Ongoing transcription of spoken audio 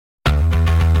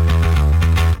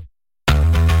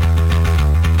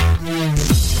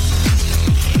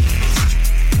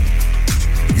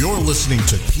listening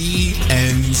to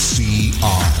PNCR.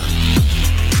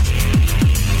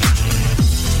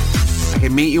 I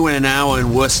can meet you in an hour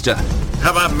in Worcester.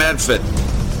 How about Medford?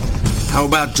 How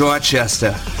about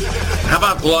Dorchester? How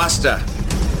about Gloucester?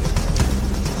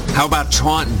 How about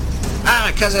Taunton?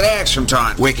 Because it acts from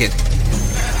Taunton. Wicked.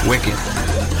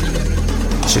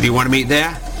 So do you want to meet there?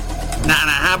 Nah,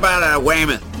 how about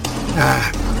Weymouth?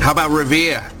 How about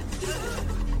Revere?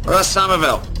 What about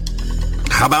Somerville?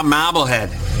 How about Marblehead?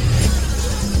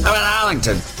 How about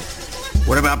Arlington?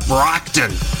 What about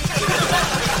Brockton?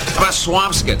 How about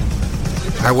Swampscott?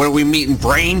 All right, where do we meet in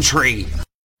Braintree?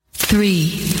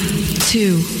 3,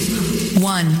 2,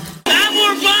 1. And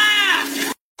we're back!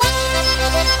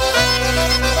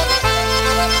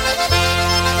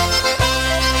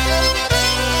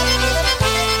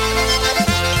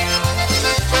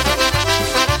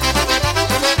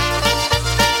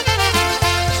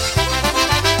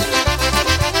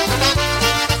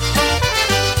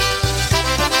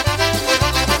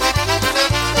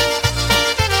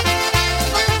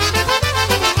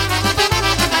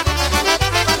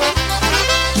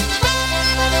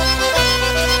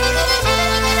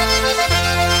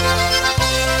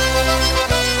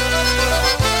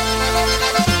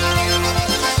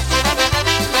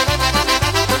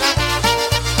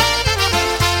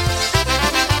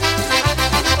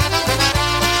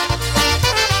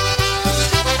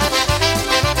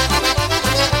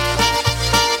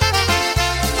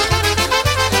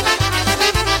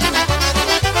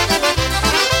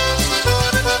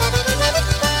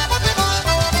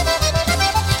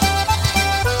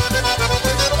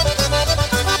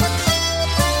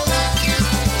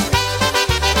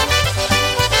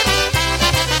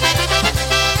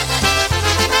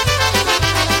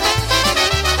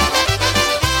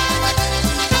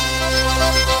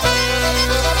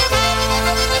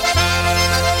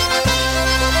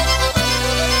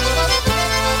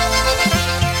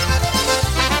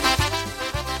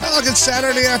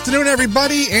 Saturday afternoon,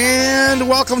 everybody, and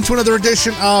welcome to another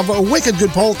edition of Wicked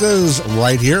Good Polkas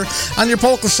right here on your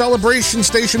polka celebration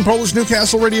station,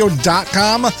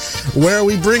 PolishNewcastleRadio.com, where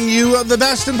we bring you the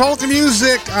best in polka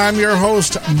music. I'm your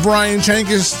host, Brian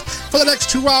Chankis, for the next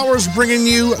 2 hours, bringing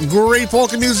you great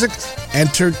polka music,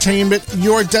 entertainment,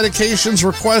 your dedications,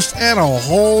 requests, and a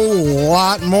whole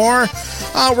lot more.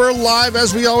 We're live,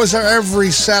 as we always are, every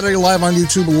Saturday, live on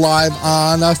YouTube, live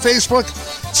on Facebook.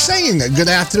 Saying good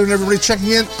afternoon, everybody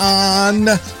checking in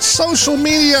on social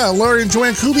media. Laurie and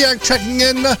Joanne Kubiak checking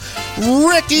in.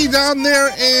 Ricky down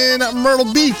there in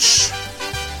Myrtle Beach.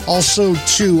 Also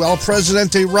to El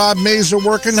Presidente Rob Mazer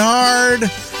working hard,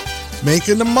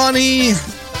 making the money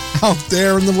out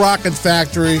there in the Rocket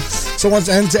Factory. So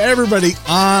and to everybody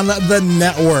on the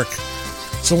network.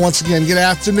 So once again, good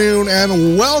afternoon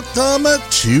and welcome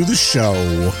to the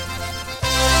show.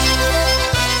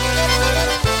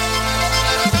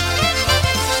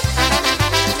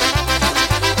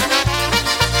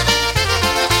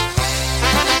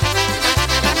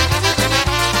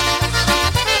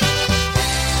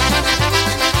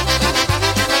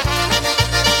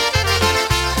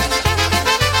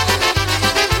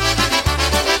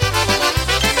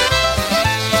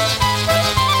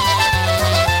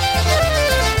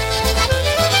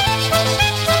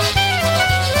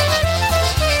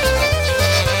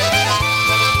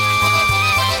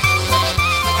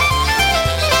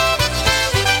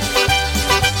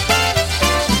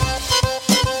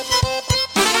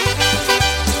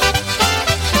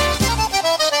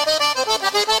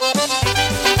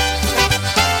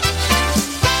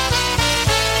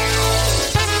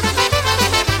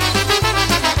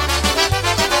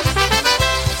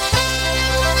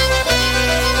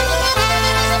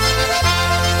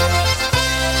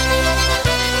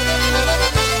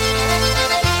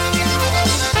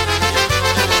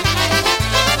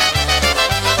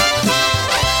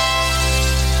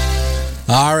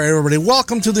 Everybody,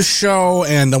 welcome to the show,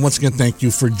 and once again, thank you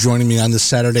for joining me on this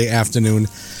Saturday afternoon.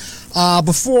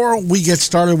 Before we get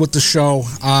started with the show,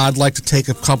 I'd like to take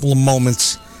a couple of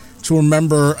moments to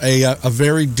remember a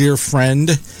very dear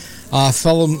friend,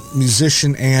 fellow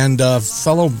musician, and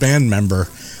fellow band member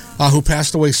who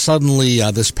passed away suddenly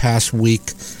this past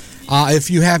week. If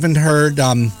you haven't heard,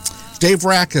 Dave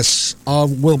Rackus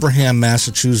of Wilbraham,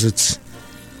 Massachusetts,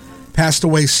 passed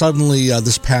away suddenly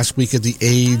this past week at the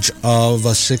age of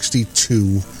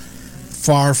 62.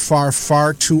 Far, far,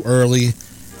 far too early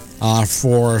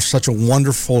for such a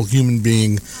wonderful human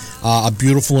being, a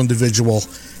beautiful individual,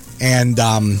 and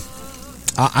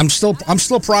I'm still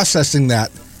processing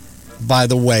that. By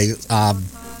the way,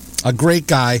 a great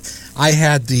guy. I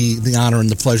had the honor and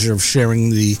the pleasure of sharing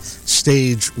the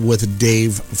stage with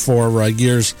Dave for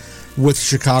years with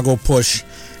Chicago Push.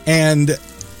 And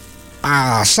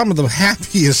some of the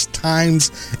happiest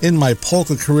times in my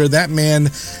polka career. That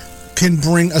man can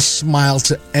bring a smile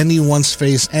to anyone's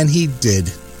face, and he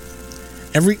did.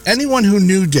 Anyone who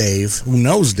knew Dave, who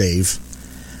knows Dave,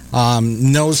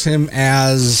 knows him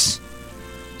as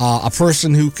a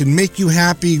person who can make you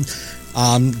happy,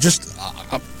 just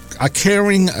a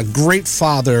caring, a great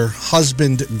father,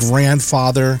 husband,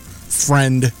 grandfather,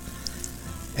 friend,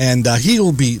 and he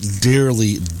will be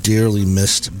dearly, dearly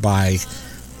missed by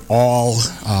all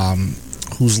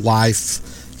whose life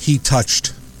he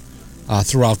touched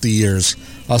throughout the years.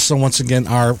 So once again,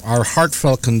 our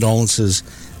heartfelt condolences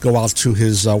go out to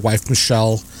his wife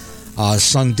Michelle,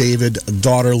 son David,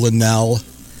 daughter Linnell,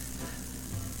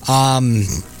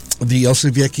 the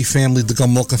Osiwiecki family, the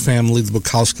Gomulka family, the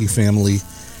Bukowski family,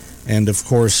 and of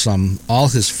course all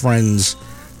his friends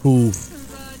who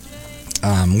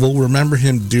will remember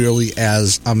him dearly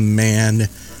as a man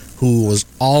who was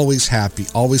always happy,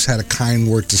 always had a kind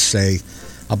word to say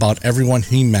about everyone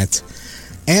he met,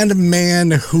 and a man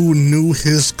who knew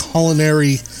his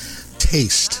culinary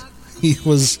taste. He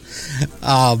was,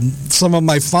 some of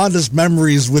my fondest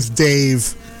memories with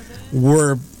Dave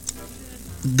were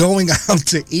going out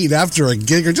to eat after a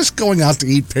gig, or just going out to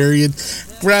eat, period,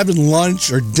 grabbing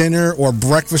lunch or dinner or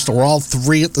breakfast or all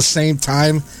three at the same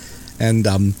time. And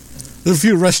there's a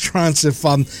few restaurants, if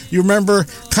you remember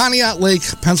Conneaut Lake,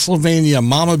 Pennsylvania,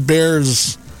 Mama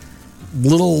Bear's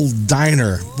little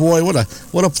diner. Boy, what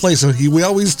a place. We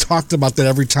always talked about that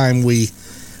every time we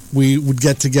would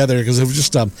get together, because it was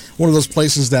just one of those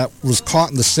places that was caught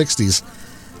in the 60s,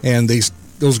 and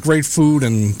there was great food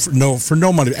and for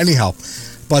no money. Anyhow,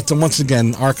 but once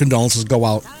again, our condolences go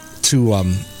out to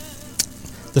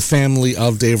the family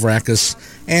of Dave Rackus,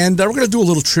 and we're going to do a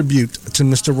little tribute to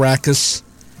Mr. Rackus.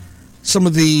 Some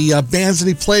of the bands that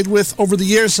he played with over the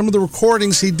years, some of the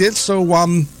recordings he did. So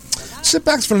sit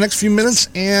back for the next few minutes,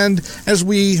 and as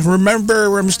we remember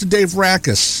Mr. Dave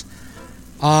Rackus,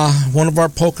 one of our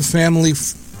polka family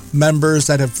members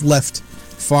that have left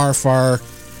far, far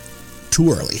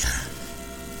too early.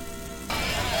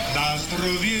 Na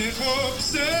zdrowie,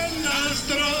 chłopcze, na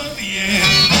zdrowie,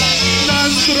 na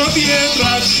zdrowie,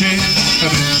 bracie,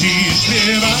 będziesz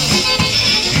śpiewać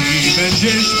i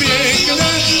będziesz piękne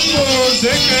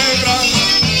muzykę grać.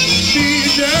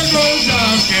 Widzę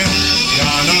koleżankę,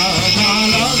 Jana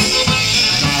Balas.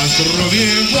 Na zdrowie,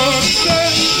 chłopcze,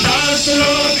 na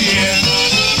zdrowie,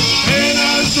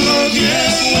 na zdrowie,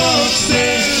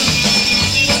 chłopcze,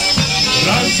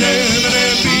 razem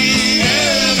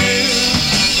pijemy,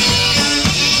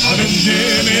 a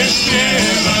będziemy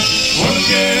śpiewać,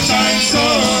 polkę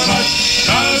tańcować.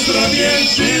 Na zdrowie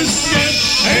wszystkie,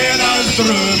 na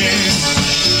zdrowie,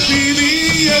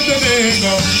 i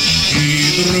jednego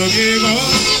i drugiego,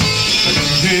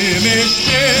 będziemy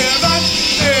śpiewać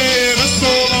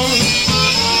wesoło,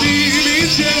 i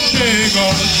trzeciego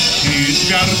i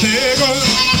czwartego.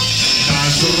 Na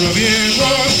zdrowie,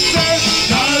 chłopcze,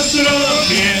 na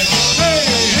zdrowie,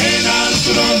 hej, na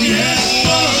zdrowie,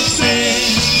 chłopcze,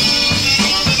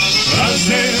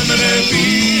 razem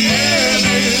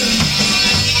pijemy,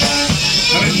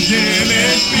 będziemy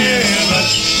śpiewać,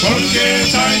 polkę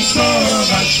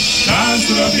tańcować. Na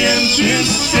zdrowie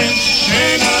wszyscy,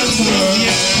 hej, na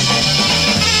zdrowie.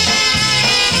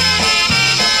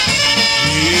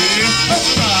 I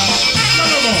hopa, na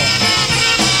nowo.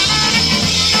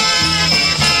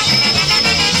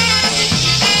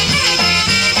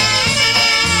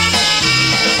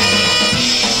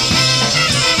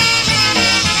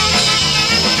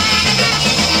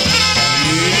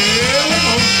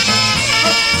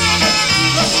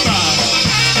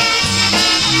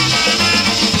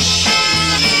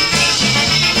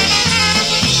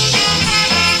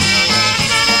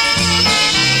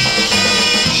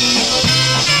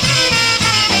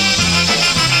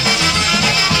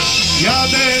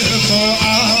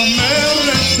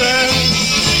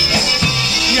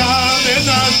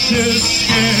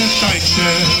 Wszystkie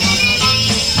tańcze,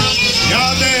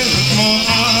 jadę po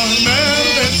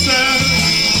Ameryce,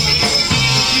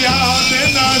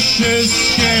 jadę na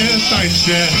wszystkie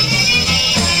tańcze.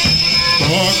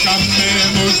 Kochamy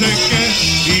muzykę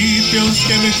i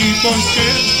piosenki polskie,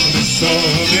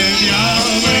 wesołe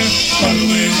białe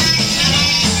orły.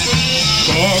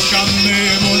 Kochamy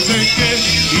muzykę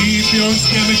i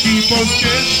piosenki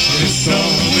polskie,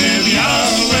 wesołe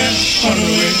białe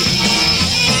orły.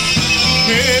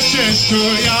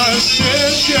 Cieszył ja się,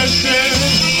 cieszę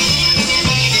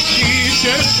i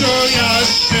cieszył ja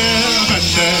się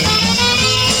będę.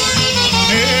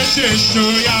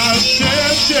 Cieszył ja się,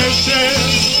 cieszę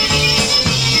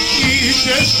i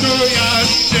cieszyła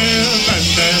się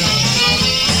będę.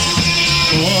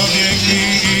 Powieki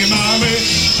i mały,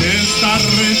 czy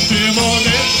stary, czy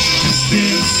młody,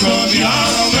 wszystko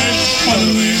białe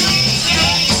orły.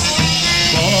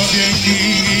 Powieki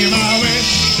i mały,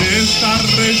 czy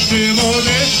stary, czy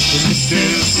młody,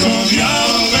 wszystko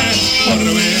białe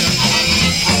orły.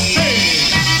 Hej!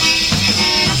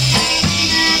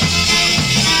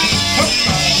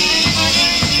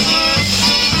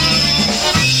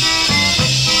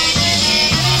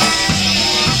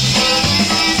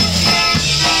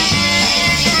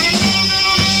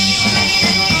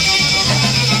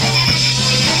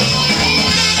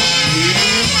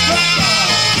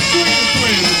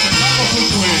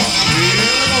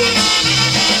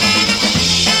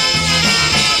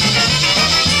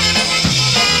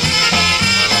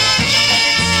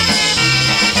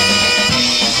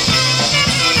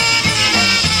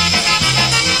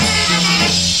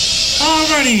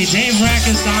 Alrighty, Dave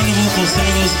Rackus on the vocals, some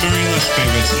of those very Lush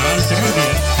favorites. Now it's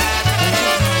the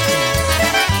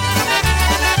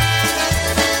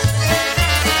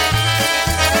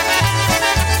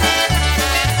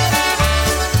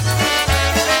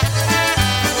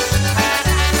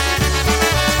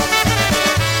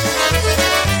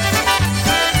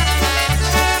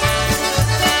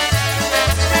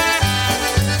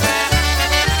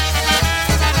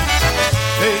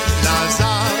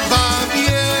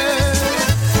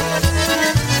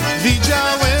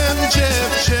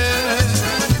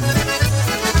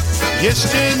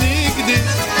Jeszcze nigdy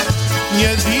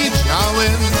nie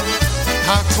widziałem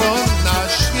taką na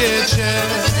świecie.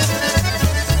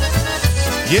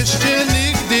 Jeszcze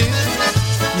nigdy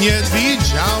nie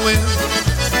widziałem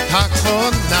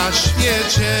taką na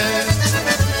świecie.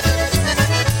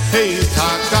 Hej,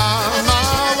 taka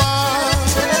mała,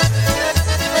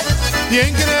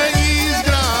 piękna i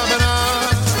zgrabna,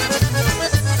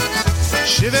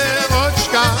 siwe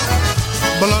oczka,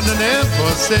 blondne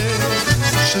włosy,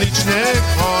 śliczne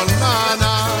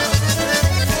kolana,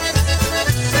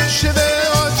 siwe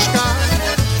oczka,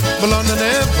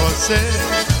 blondne włosy,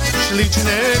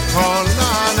 śliczne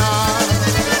kolana.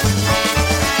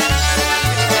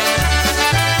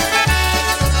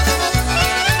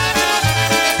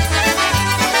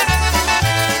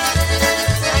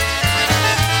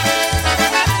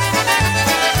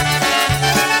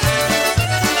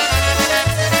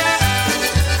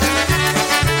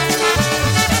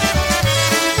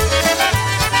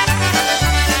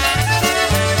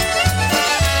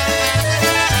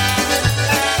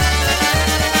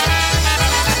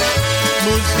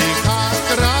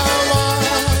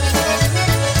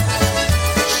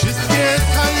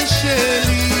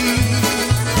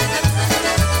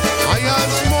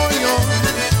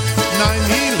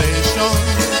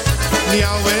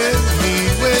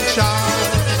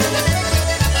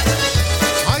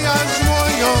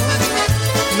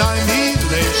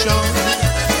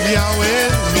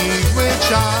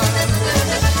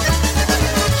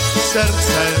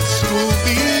 Serce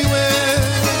zgubiłem,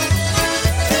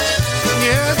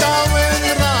 nie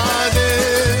dałem rady.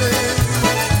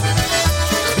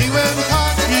 Byłem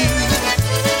taki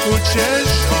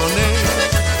ucieszony,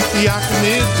 jak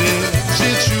nigdy w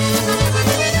życiu.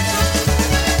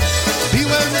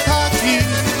 Byłem taki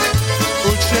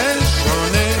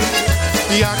ucieszony,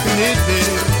 jak nigdy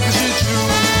w życiu.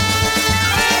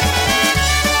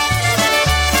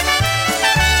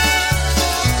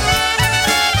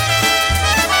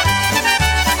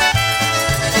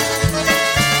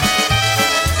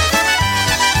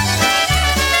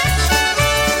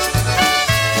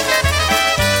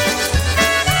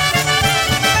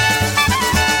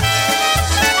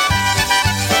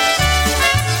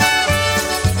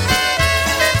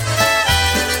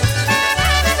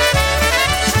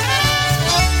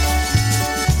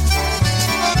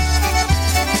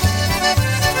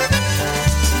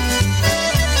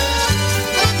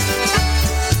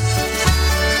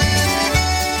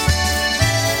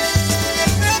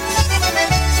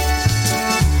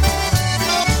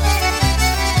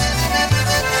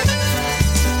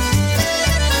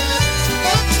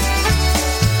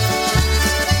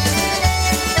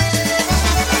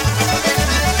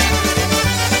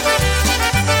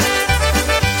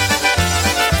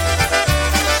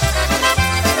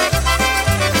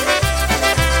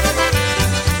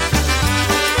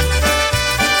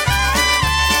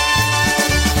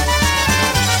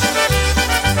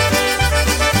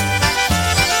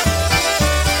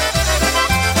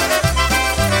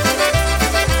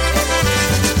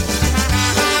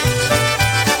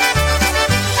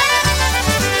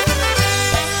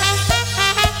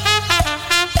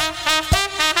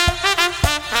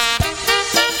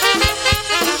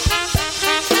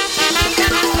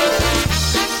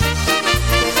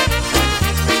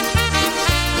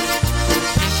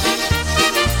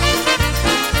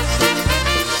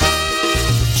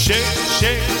 Shake,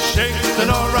 shake, shake,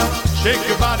 Sonora, shake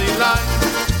your body line.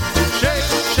 Shake,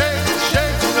 shake,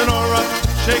 shake, Sonora,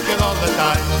 shake it all the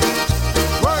time.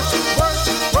 Work, work,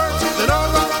 work,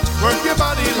 Sonora, work your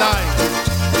body line.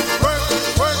 Work,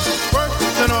 work, work,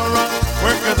 Sonora,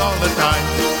 work it all the time.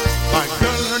 My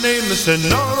girl, her name is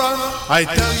Sonora. I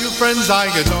tell you, friends, I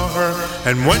adore her.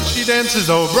 And when she dances,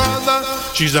 oh brother,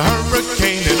 she's a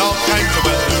hurricane in all kinds of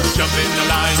weather. Jump in the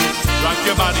line, rock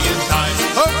your body in time.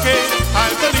 Okay, I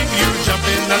believe you. Jump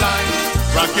in the line,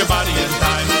 rock your body in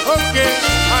time. Okay,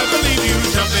 I believe you.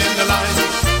 Jump in the line,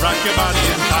 rock your body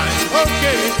in time.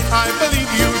 Okay, I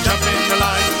believe you. Jump in the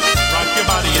line, rock your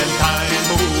body in time.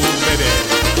 Ooh, baby.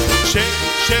 Shake,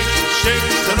 shake, shake,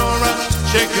 Sonora,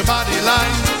 shake your body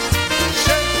line.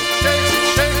 Shake, shake,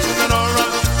 shake, Sonora,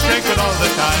 shake it all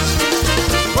the time.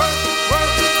 Work,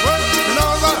 work, work,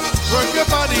 Sonora, work your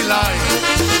body line.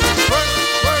 Work,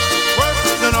 work, work,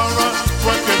 Sonora,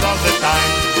 work it all the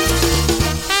time.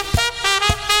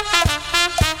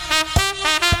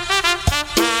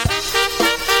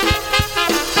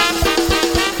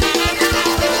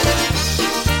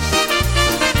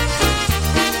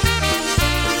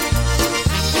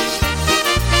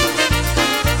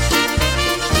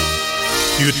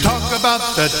 You talk about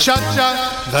the cha-cha,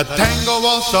 the tango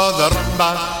waltz or the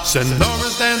rumba.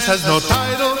 Sonora's dance has no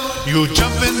title. You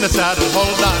jump in the saddle,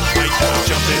 hold on tight.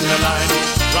 Jump in the line,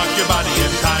 rock your body in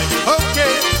time.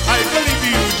 Okay, I believe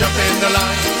you. Jump in the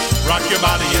line, rock your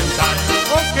body in time.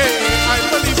 Okay, I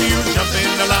believe you. Jump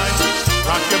in the line,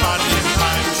 rock your body in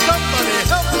time. Somebody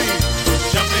help me.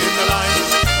 Jump in the line,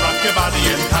 rock your body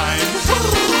in time.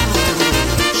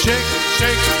 Shake,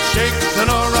 shake, shake,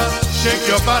 Sonora, shake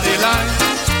your body line.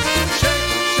 Shake,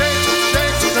 shake,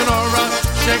 shake, Sonora,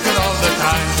 shake it all the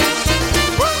time.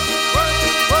 Work, work,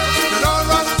 work,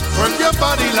 Sonora, work your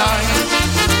body line.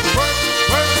 Work,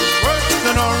 work, work,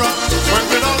 Sonora, work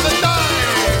it all the time.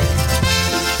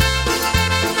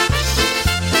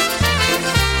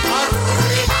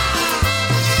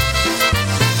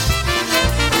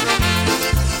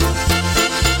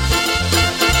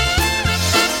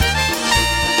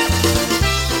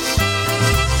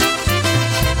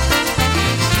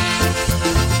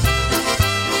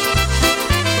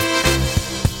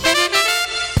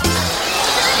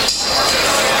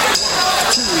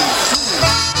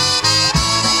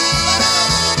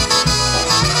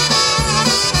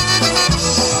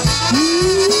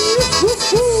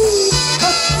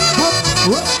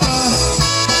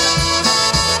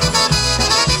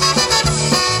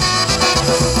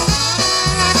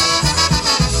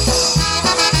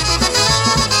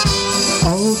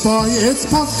 Boy, it's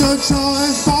polka joy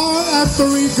for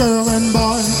every girl and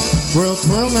boy. We'll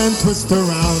twirl and twist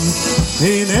around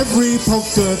in every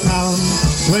polka town.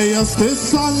 Play us this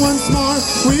song once more,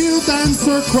 we'll dance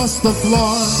across the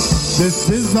floor. This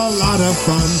is a lot of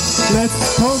fun,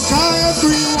 let's polka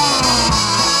everyone.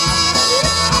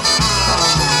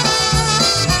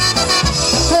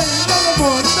 Hey,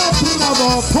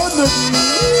 bravo, ponownie.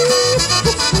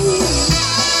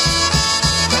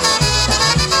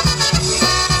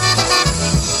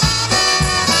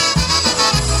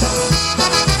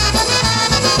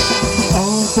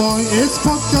 Boy, it's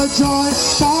polka joy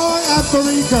for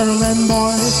every girl and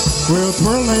boy. We'll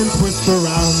twirl and twist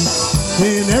around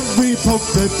in every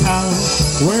polka town.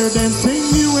 We're dancing,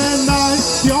 you and I.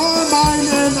 You're mine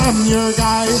and I'm your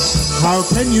guy. How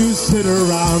can you sit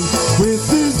around with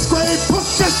this great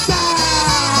polka sound?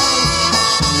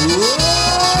 Whoa,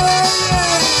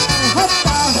 yeah.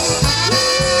 Hoppa.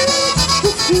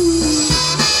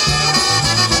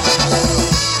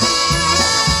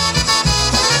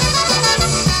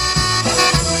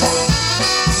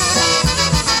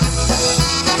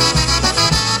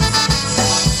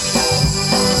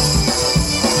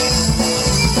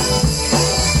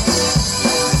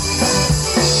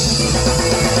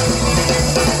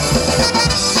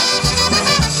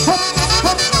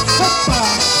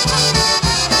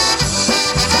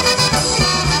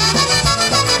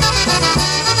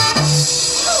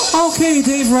 Okay,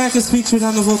 Dave Rackus featured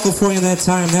on the vocal for you that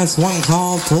time. That's one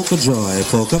called Polka Joy.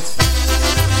 Polka.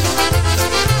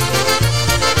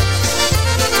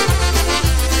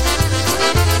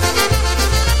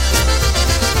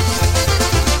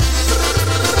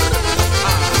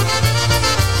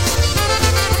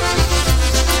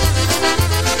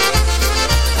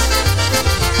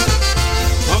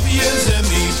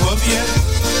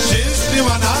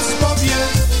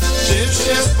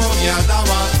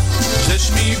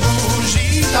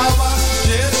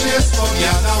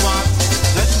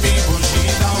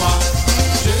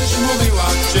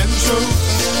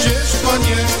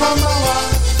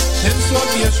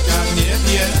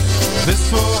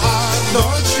 Wysłucha do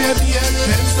ciebie,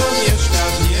 ten co mieszka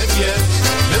w niebie,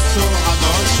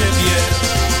 wysłuchano ciebie.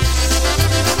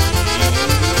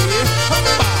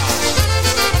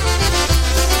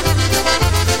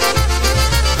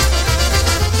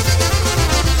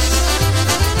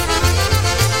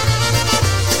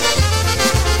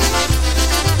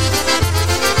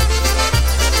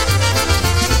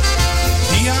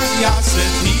 Jasy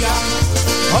pijak,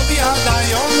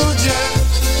 opowiadają ludzie,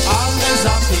 ale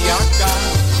za pijaka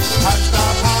każda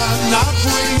pana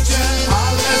pójdzie,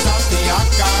 ale za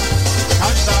pijaka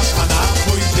każda pana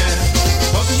pójdzie.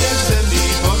 Powiedzę mi,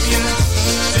 powiedz,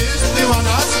 czyż była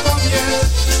nas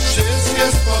powiedz, czyż mnie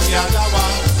spowiadała,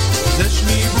 ześ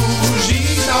mi buzi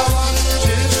dała,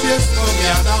 czyż mnie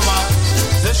spowiadała,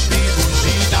 ześ mi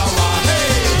buzi dała,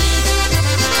 hej!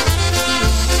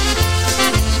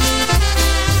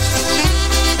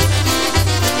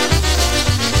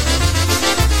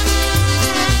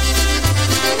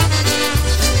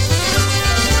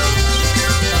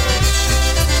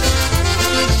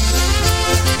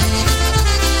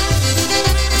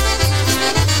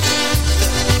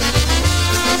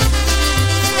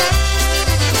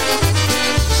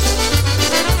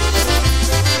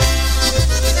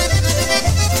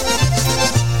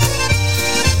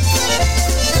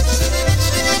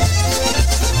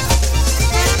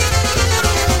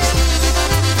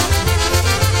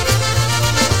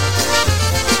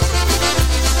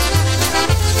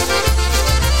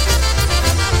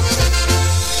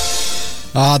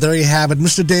 There you have it.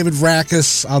 Mr. David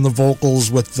Rackus on the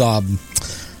vocals with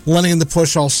Lenny and the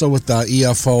Push, also with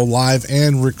EFO, live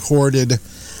and recorded.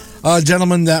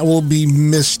 Gentleman that will be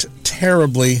missed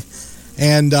terribly.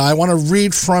 And I want to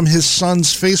read from his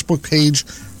son's Facebook page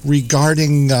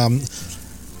regarding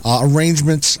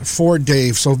arrangements for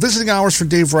Dave. So visiting hours for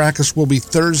Dave Rackus will be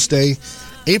Thursday,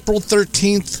 April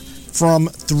 13th from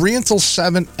 3 until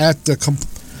 7 at the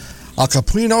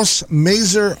Capuinos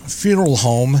Mazer Funeral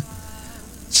Home,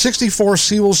 64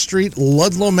 Sewell Street,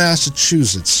 Ludlow,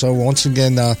 Massachusetts. So once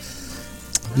again, the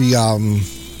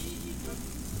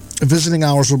visiting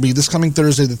hours will be this coming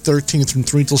Thursday, the 13th, from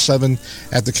 3 till 7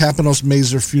 at the Capuinos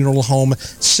Mazer Funeral Home,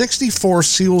 64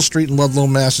 Sewell Street, Ludlow,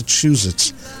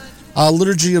 Massachusetts.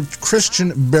 Liturgy of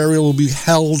Christian Burial will be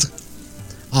held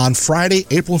on Friday,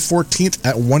 April 14th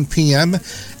at 1 p.m.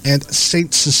 and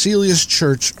St. Cecilia's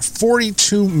Church,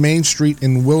 42 Main Street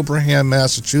in Wilbraham,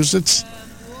 Massachusetts.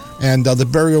 And the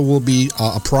burial will be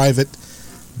a private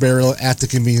burial at the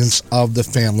convenience of the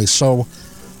family. So,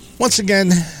 once again,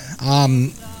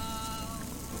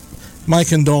 my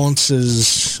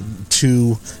condolences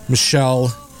to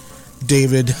Michelle,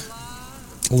 David,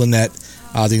 Lynette,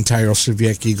 the entire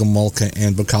Soviecki, Gomulka,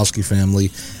 and Bukowski family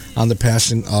on the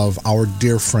passing of our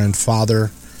dear friend,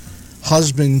 father,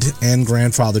 husband, and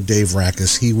grandfather Dave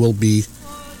Rackus. He will be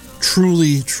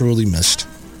truly, truly missed.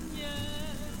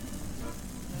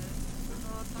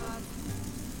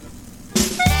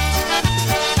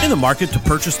 In the market to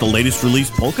purchase the latest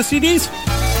released polka CDs?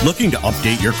 Looking to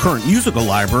update your current musical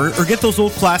library or get those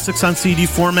old classics on CD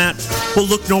format? Well,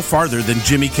 look no farther than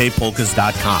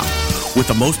JimmyKPolkas.com. With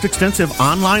the most extensive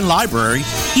online library,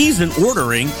 ease in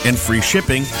ordering, and free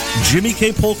shipping,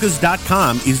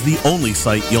 JimmyKPolkas.com is the only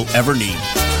site you'll ever need.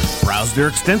 Browse their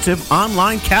extensive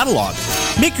online catalog.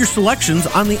 Make your selections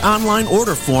on the online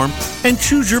order form and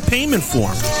choose your payment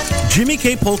form.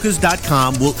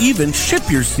 JimmyKPolkas.com will even ship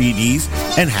your CDs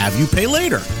and have you pay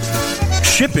later.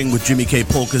 Shipping with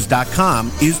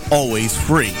JimmyKPolkas.com is always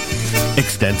free.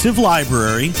 Extensive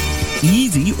library,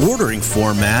 easy ordering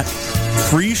format,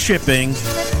 free shipping,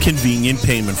 convenient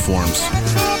payment forms.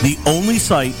 The only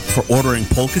site for ordering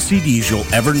polka CDs you'll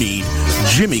ever need,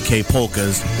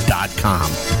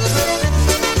 JimmyKPolkas.com.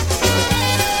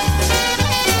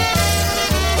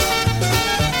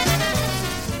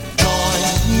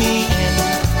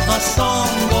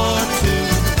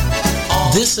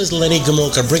 This is Lenny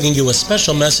Gomulka bringing you a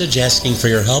special message asking for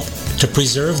your help to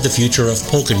preserve the future of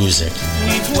polka music.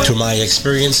 Through my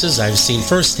experiences, I've seen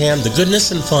firsthand the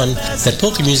goodness and fun that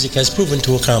polka music has proven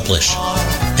to accomplish.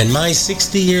 In my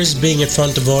 60 years being in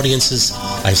front of audiences,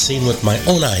 I've seen with my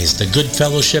own eyes the good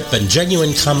fellowship and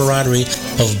genuine camaraderie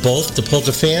of both the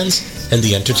polka fans and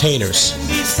the entertainers.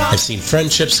 I've seen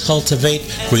friendships cultivate,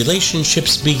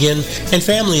 relationships begin, and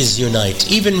families unite,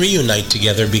 even reunite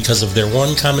together because of their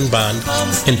one common bond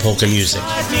in polka music.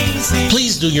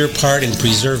 Please do your part in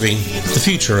preserving the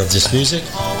future of this music.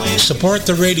 Support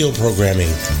the radio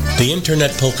programming, the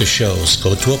internet polka shows,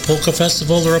 go to a polka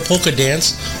festival or a polka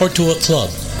dance, or to a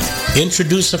club.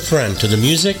 Introduce a friend to the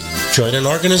music, join an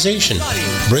organization,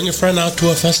 bring a friend out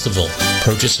to a festival,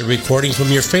 purchase a recording from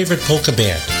your favorite polka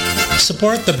band.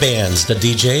 Support the bands, the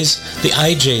DJs, the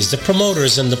IJs, the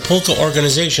promoters, and the polka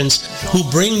organizations who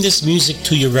bring this music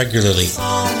to you regularly.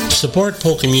 Support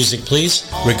polka music, please,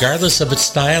 regardless of its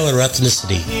style or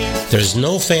ethnicity. There's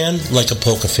no fan like a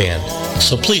polka fan.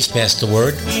 So please pass the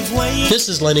word. This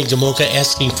is Lenny Gomulka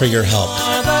asking for your help.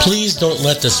 Please don't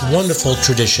let this wonderful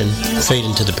tradition fade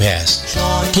into the past.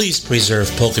 Please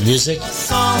preserve polka music,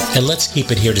 and let's keep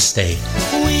it here to stay.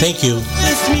 Thank you.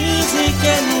 This music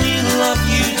and we love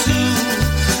you too.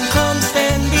 Come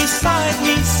stand beside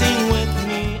me, sing with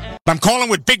me. I'm calling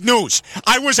with big news.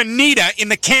 I was Anita in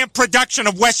the camp production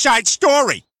of West Side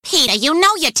Story. Peter, you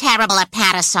know you're terrible at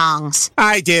patter songs.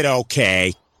 I did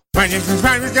okay.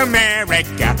 America,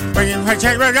 America,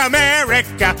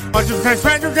 America.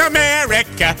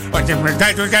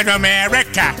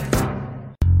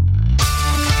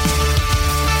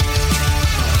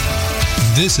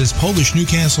 This is Polish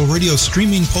Newcastle Radio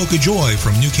streaming Polka Joy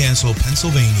from Newcastle,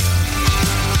 Pennsylvania.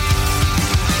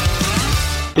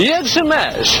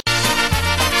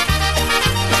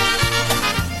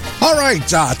 All right,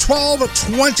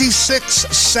 12:26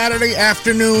 Saturday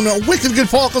afternoon. Wicked Good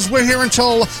Polkas. We're here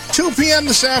until 2 p.m.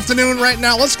 this afternoon right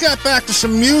now. Let's get back to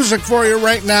some music for you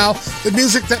right now. The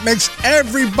music that makes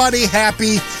everybody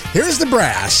happy. Here's the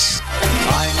brass.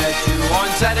 I met you on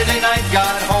Saturday night,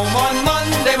 got home on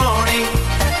Monday morning.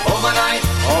 Overnight,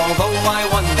 although I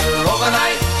wonder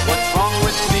overnight, what's wrong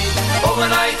with me?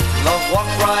 Overnight, love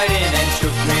walked right in and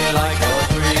shook me like a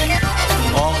tree.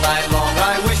 All night long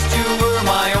I wished you were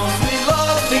my own sweet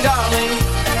lovely darling.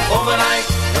 Overnight,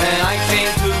 when I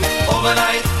came to,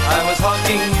 overnight, I was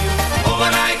hugging you.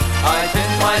 Overnight, I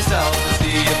pinned myself to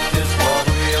see if this was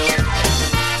real.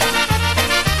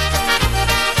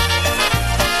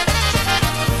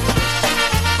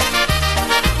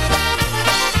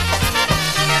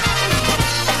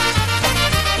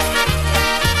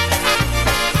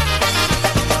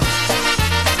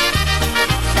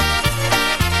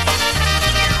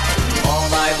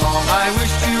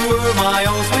 My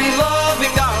own sweet loving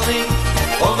darling.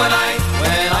 Overnight,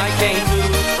 when I came to,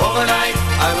 overnight,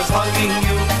 I was hugging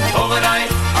you. Overnight,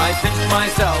 I pinched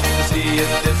myself to see if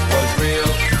this was real.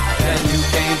 Then you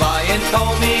came by and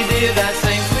told me, dear, that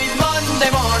same sweet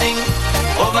Monday morning.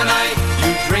 Overnight,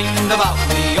 you dreamed about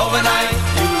me. Overnight,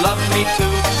 you loved me too.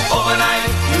 Overnight,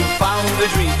 you found a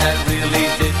dream that really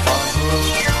did come true.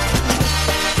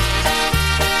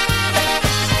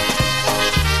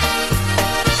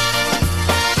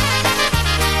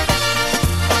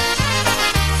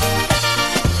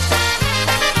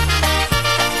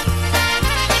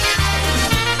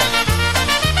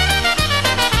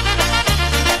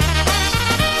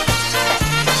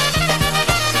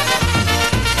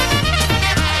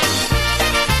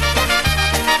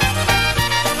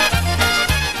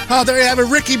 There you have it,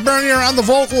 Ricky Bernier on the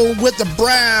vocal with the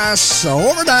brass.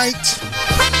 Overnight.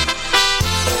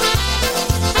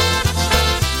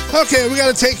 Okay, we got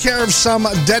to take care of some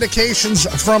dedications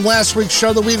from last week's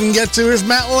show that we didn't get to. Here's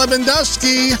Matt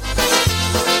Lewandowski.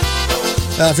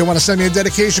 If you want to send me a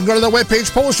dedication, go to the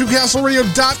webpage,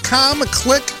 PolishNewcastleRadio.com,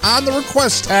 click on the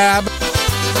request tab.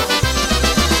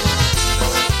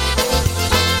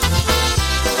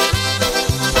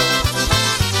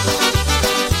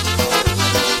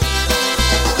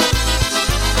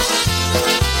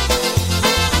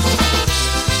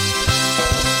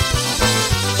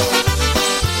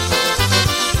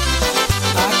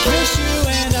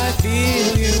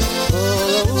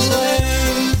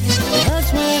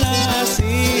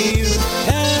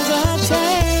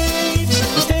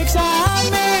 Mistakes I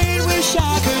made, wish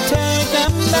I could take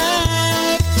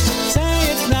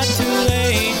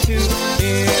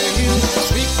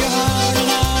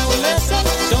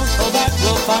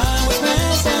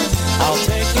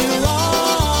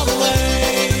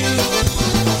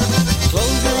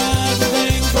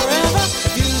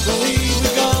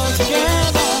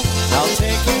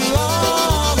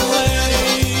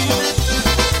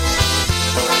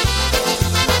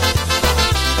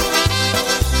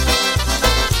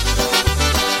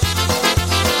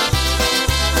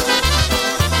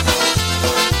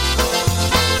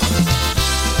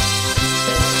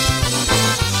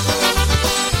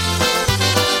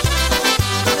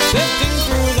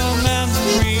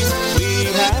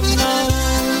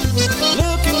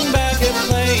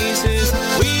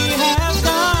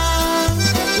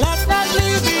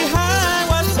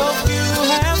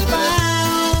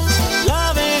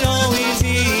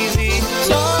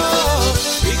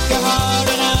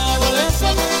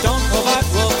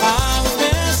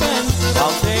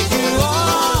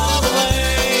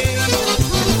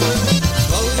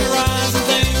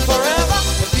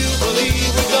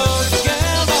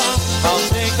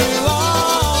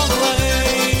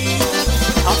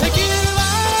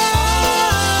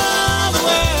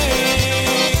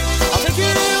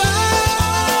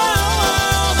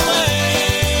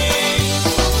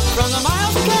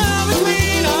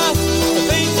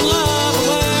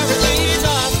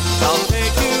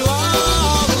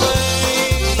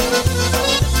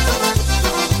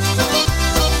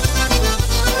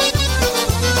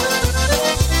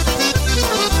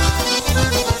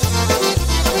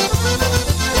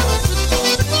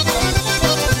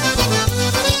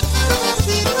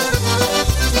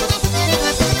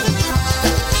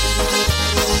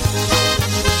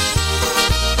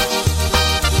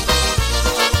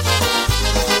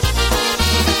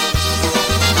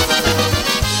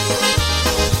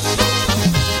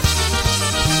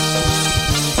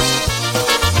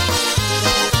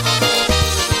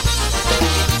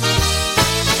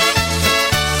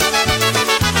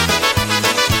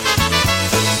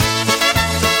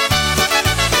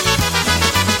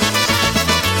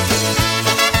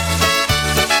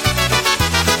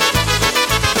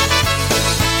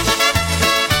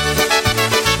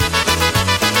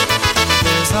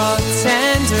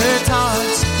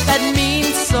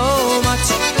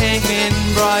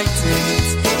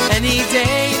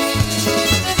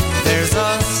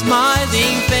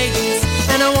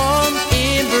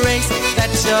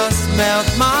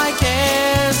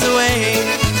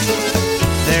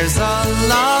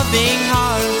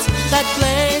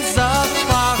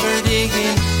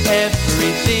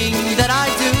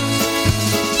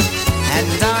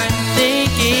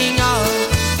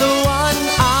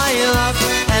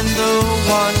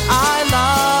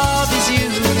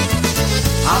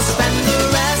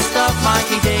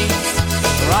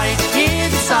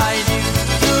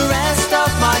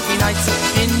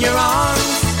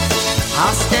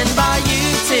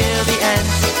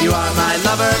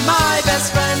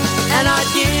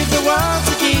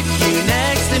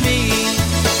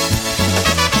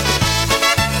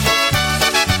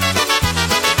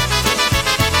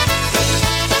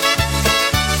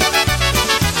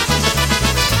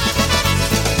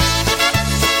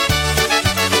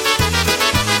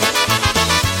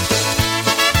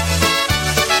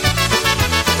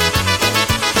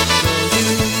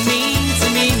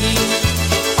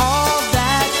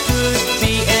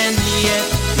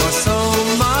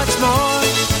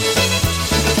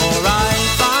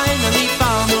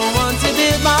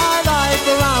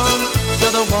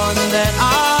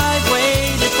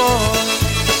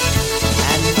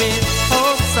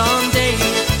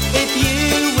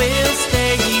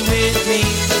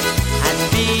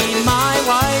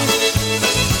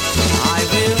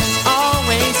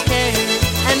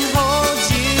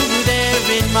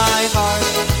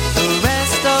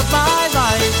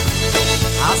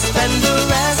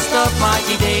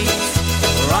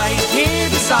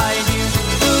beside you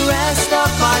the rest of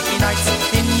my nights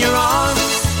in your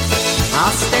arms.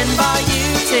 I'll stand by you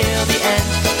till the end.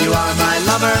 You are my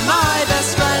lover, my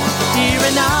best friend. Here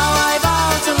and now I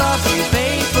vow to love you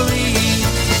faithfully.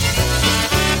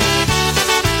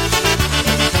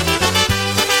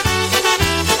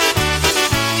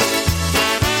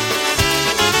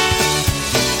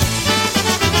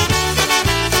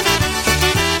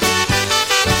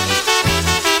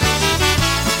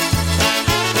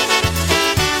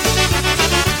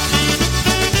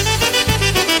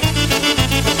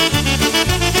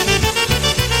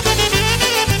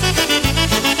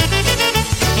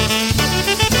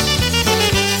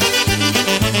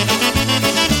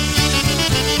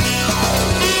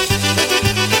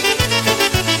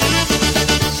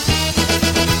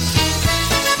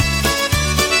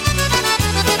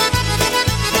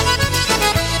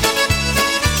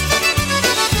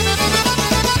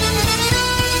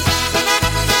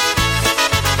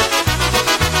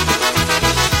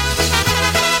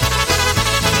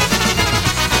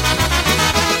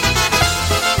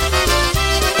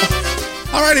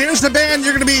 Here's the band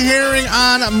you're going to be hearing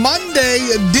on Monday,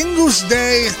 Dingus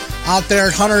Day, out there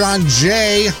at Hunter on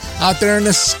J, out there in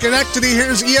the Schenectady.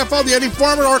 Here's EFO, the Eddie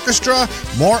Foreman Orchestra.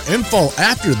 More info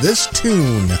after this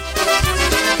tune.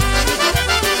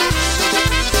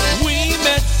 We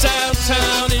met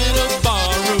downtown in a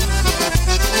barroom,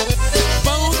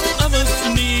 both of us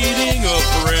needing a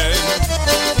friend.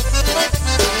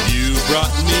 You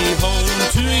brought me home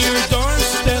to your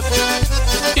doorstep.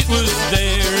 It was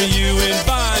there you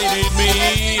invited me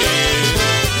in.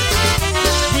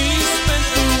 We spent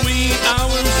the wee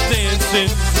hours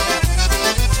dancing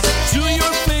to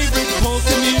your favorite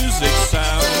polka music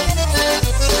sound.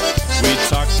 We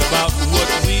talked about what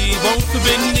we both have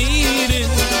been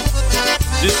needing,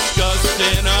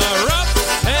 discussing our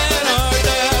ups and our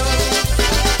downs.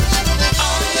 I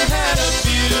had a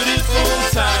beautiful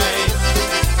time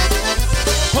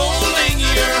holding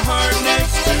your heart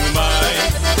next to mine.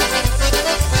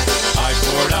 I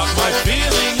poured out my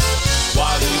feelings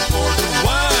while you poured the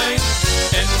wine,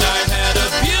 and I had a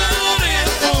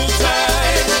beautiful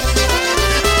time.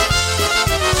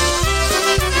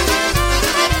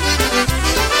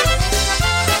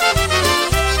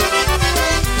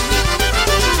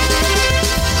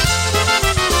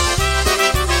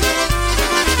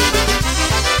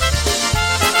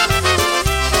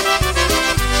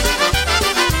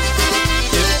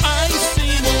 If I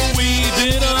seem a wee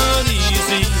bit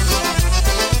uneasy,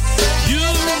 you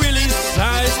really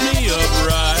size me up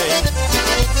right.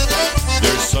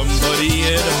 There's somebody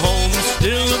at home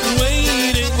still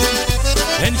waiting,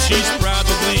 and she's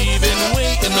probably been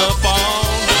waiting up all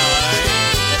night.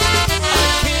 I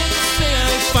can't say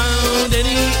I found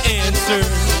any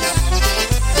answers,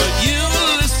 but you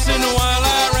listen while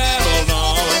I rattle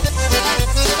on.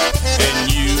 And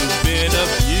you've been a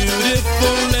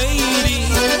beautiful lady,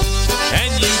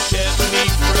 and you kept me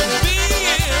from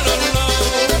being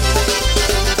alone.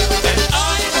 And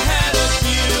I've had a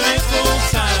beautiful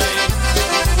time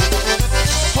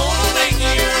holding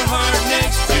your heart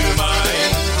next to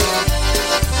mine.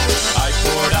 I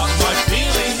poured out my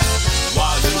feelings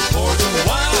while you poured the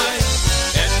wine,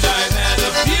 and I've had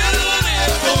a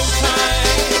beautiful time.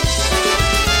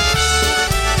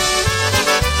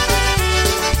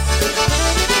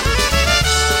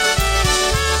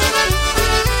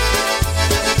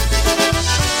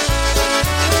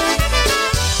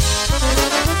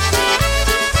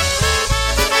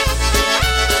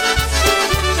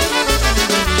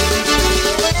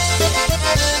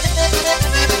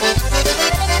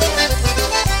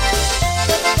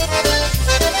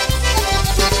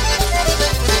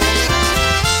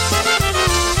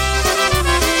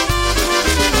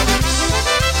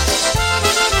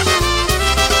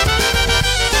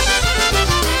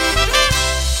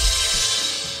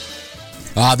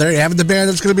 There you have it, the band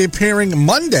that's going to be appearing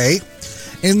Monday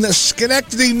in the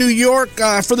Schenectady, New York,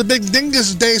 for the big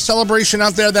Dingus Day celebration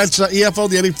out there. That's EFO,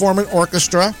 the Eddie Foreman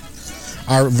Orchestra.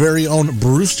 Our very own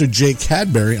Brewster J.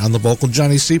 Cadbury on the vocal,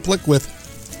 Johnny Seplick with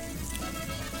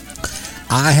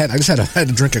I just had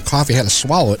to drink a coffee, I had to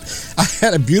swallow it. I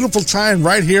had a beautiful time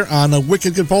right here on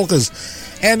Wicked Good Polkas.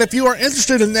 And if you are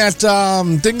interested in that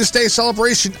Dingus Day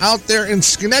celebration out there in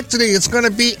Schenectady, it's going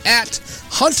to be at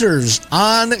Hunter's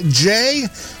on J.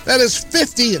 That is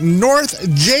 50 North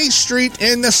J Street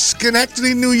in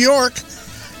Schenectady, New York.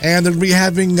 And they'll be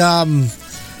having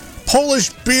Polish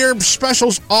beer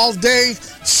specials all day.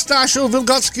 Stasio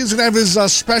Wilgocki is going to have his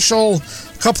special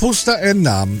kapusta and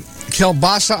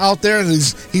kielbasa out there. And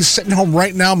he's sitting home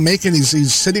right now making.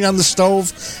 He's sitting on the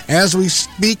stove as we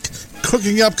speak,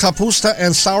 cooking up kapusta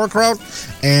and sauerkraut,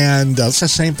 and it's the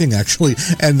same thing actually,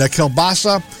 and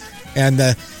kielbasa, and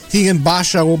he and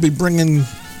Basha will be bringing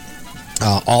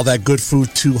all that good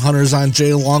food to Hunters on J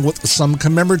along with some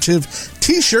commemorative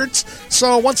t-shirts.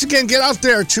 So once again, get out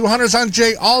there to Hunters on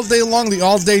J all day long, the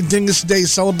all-day Dingus Day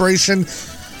celebration.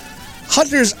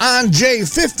 Hunters on J,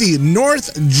 50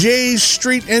 North J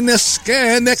Street in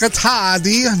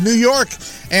Schenectady, New York.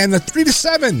 And the 3 to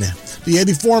 7, the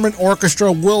Eddie Foreman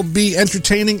Orchestra will be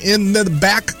entertaining in the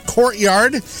back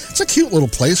courtyard. It's a cute little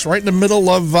place right in the middle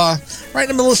of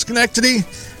Schenectady.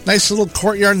 Nice little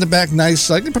courtyard in the back. Nice.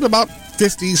 I can put about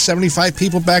 50, 75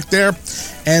 people back there,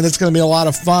 and it's going to be a lot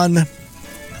of fun.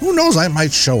 Who knows? I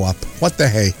might show up. What the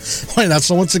hey? Why not?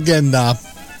 So once again,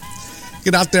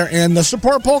 get out there and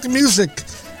support polka music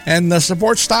and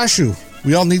support Stashu.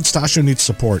 We all need Stashu needs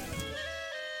support.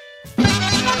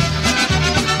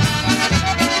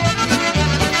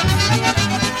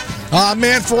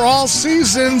 Man, for all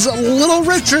seasons, Little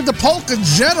Richard, the polka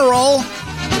general,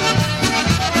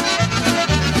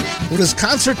 with his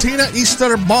concertina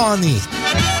Easter Bonnie.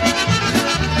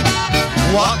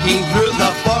 Walking through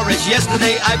the forest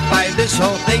yesterday, I find this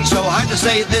whole thing so hard to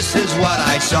say. This is what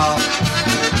I saw.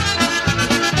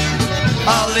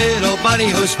 A little bunny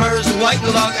whose fur is white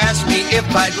and long asked me if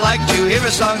I'd like to hear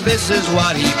a song. This is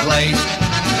what he played.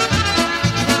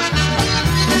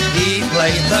 He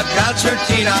played the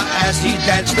concertina as he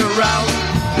danced around.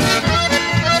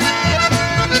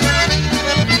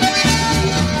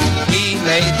 He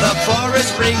made the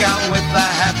forest ring out with a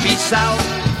happy sound.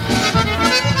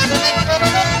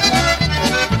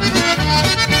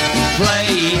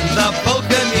 Playing the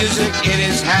polka music in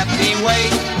his happy way.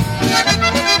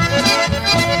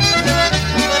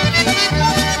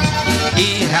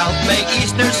 He helped make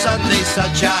Easter Sunday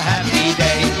such a happy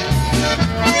day.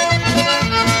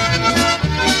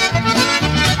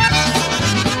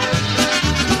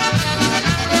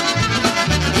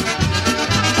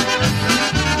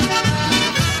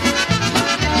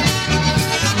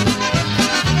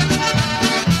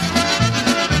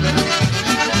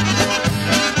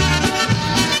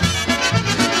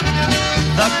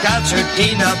 The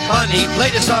concertina bunny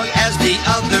played a song as the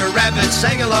other rabbits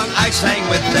sang along. I sang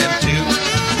with them too.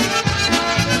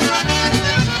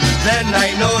 Then I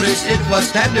noticed it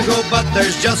was time to go, but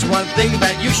there's just one thing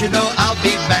that you should know. I'll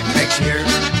be back next year.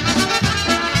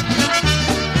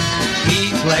 He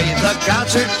played the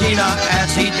concertina as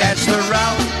he danced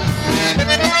around.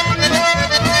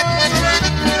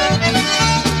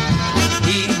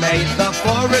 He made the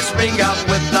forest ring out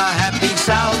with a happy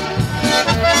sound.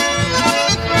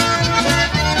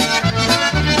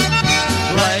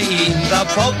 Playing the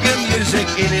polka music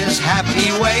in his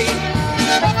happy way.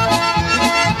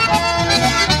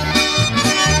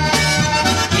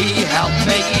 He helped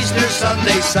make Easter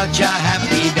Sunday such a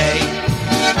happy day.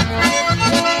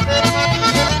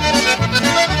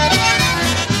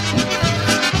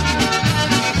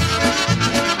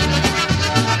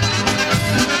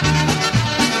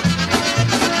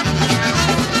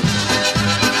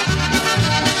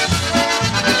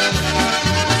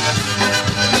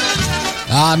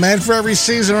 Man, for every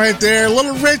season right there,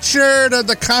 Little Richard,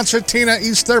 the concertina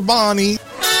Easter Bonnie.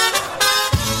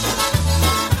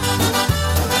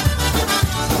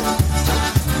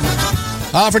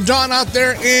 For Dawn out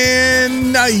there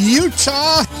in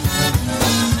Utah.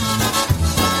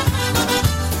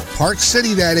 Park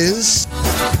City, that is.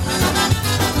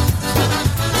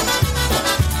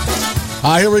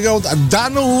 Here we go,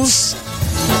 Danus.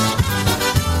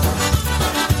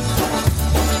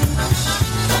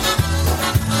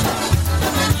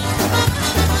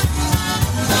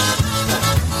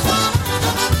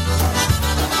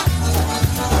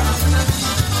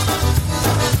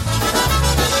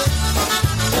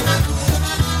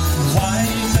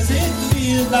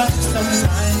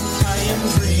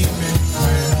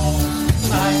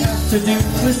 To do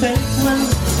is take one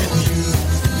look at you.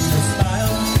 Your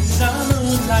smile is a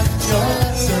moonlight, your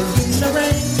answer in the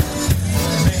rain.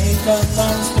 Make a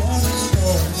long story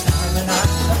short, time and I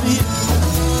love you.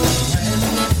 When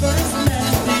we first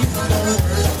met, these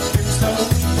words were so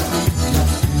easy.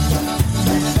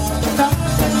 We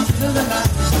talked until the night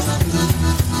was through.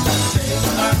 Take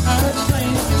our heart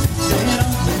places, they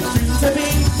only seem to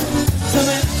be. So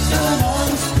make a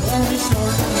long story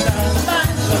short, time and I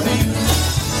love you.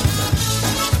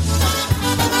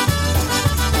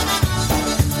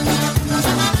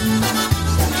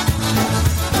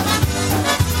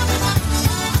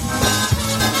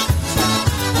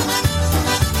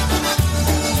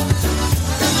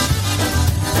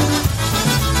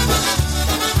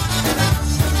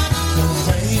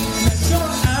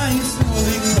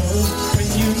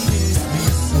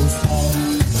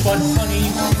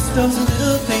 those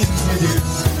little things you do.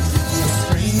 The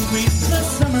spring breeze, the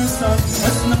summer sun, a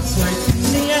snowflake in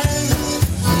the air.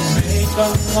 To make a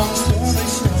long story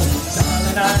short,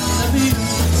 darling, I love you.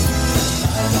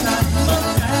 Lifetime of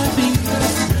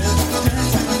happiness,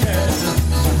 drifting together.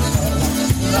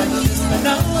 Like this, I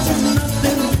know there's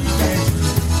nothing we can do.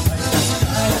 Like the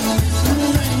sky with the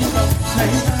rainbow,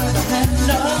 made out of hand of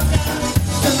God.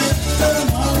 To make the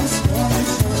long story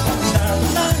short,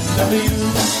 darling, I love you.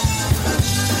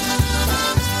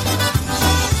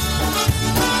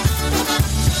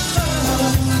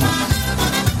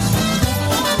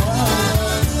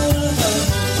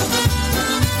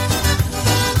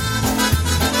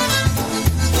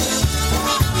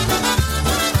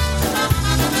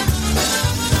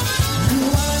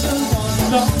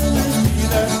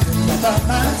 By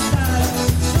my side,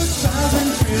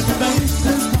 1,000 tribulations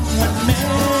come with me.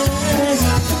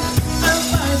 Our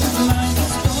life is like a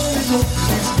storybook,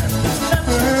 these chapters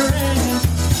never end.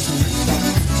 Reaching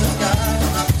the sky,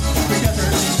 together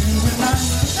you and I.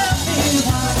 Tell me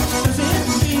why does it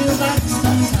feel like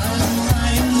sometimes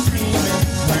I am dreaming?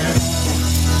 When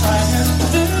all I have to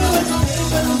do is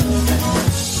take a look at you.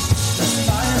 The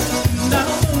fire now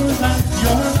moves like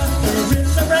your laughter in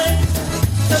the rain.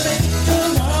 To make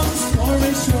a long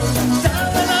story short,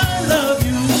 darling, I love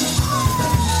you.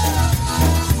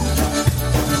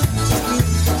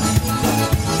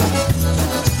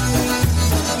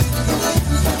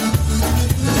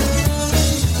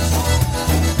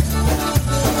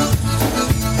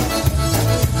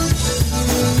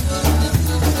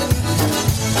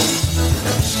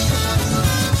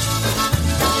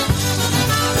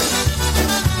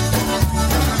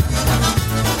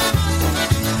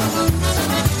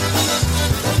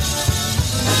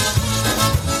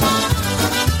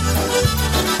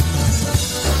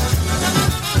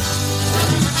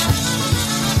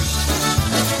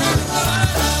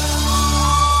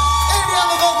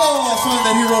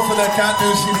 That he wrote for that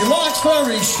continuity CD. Long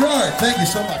story short, thank you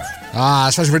so much.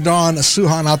 Especially for Dawn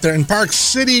Suhan out there in Park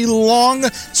City. Long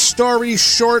story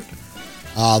short,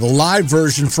 the live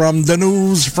version from the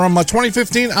news from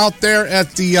 2015 out there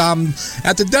at the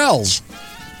Dells.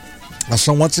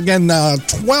 So once again,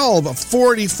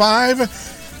 12:45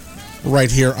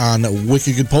 right here on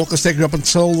Wicked Good Polkas, taking up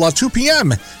until 2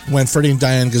 p.m. when Freddie and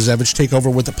Diane Gazevich take over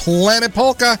with the Planet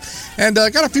Polka. And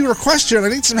I got a few requests here, and I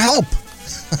need some help.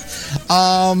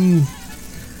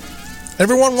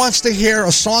 Everyone wants to hear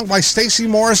a song by Stacey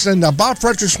Morris, and Bob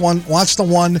Fredericks wants the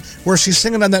one where she's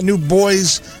singing on that new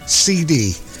Boys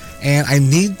CD. And I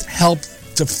need help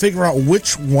to figure out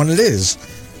which one it is.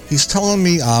 He's telling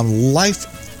me Life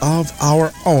of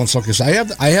Our Own. So, okay, so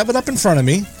I have it up in front of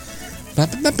me. I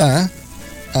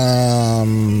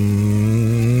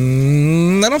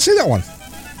don't see that one.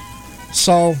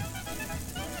 So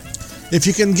if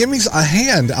you can give me a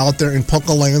hand out there in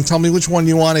Polka Land and tell me which one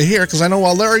you want to hear, because I know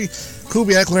Larry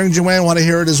Kubiak, Larry and Joanne want to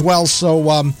hear it as well. So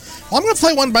I'm going to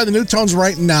play one by the New Tones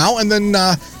right now, and then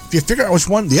if you figure out which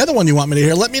one, the other one you want me to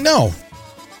hear, let me know.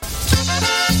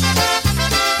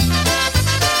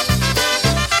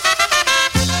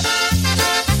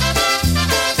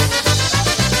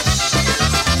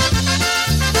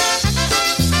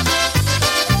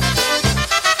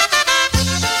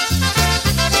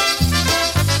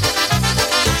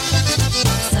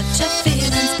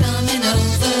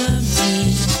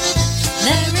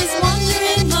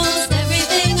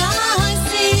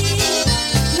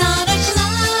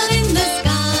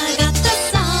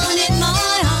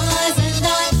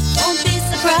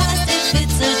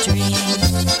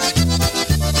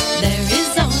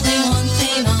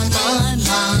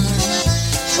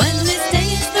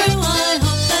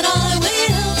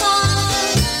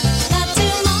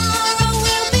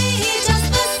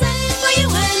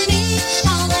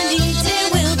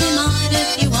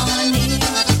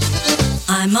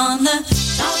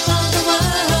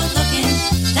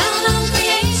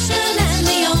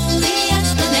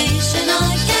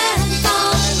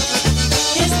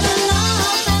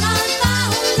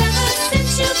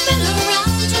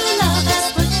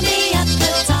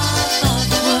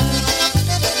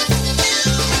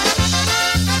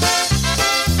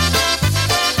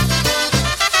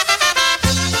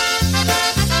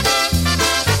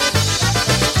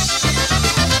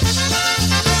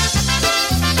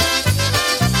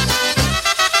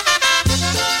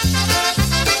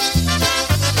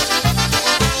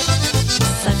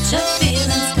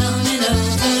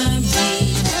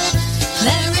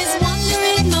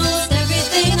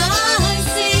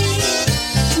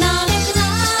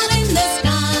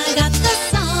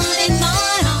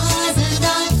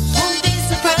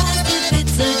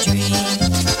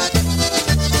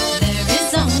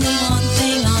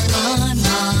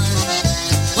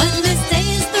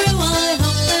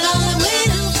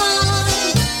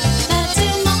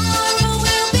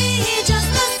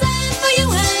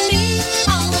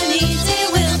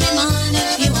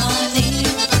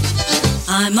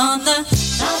 on the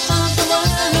top of the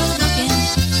world looking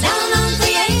down on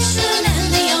creation, and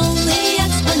the only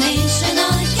explanation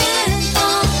I can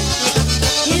find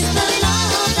is the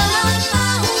love that I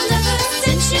found ever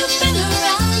since you've been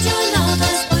around. Your love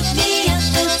has put me at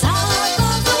the top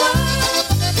of the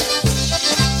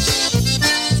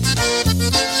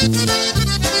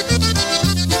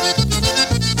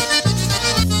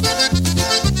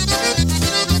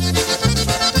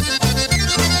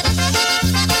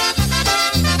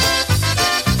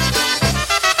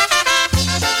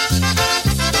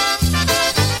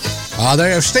There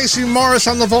you have Stacey Morris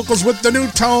on the vocals with the new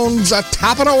tones,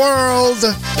 Top of the World.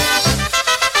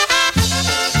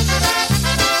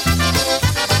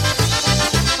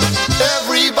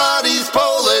 Everybody's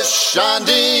Polish on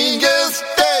Dingus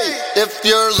Day. If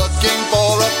you're looking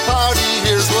for a party,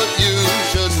 here's what you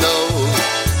should know.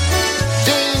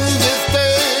 Dingus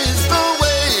Day's the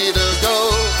way to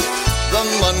go. The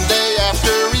Monday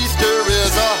after Easter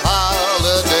is a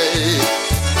holiday.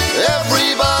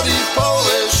 Everybody's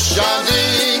Polish on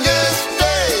Dingus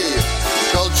Day.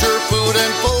 Culture, food,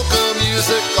 and polka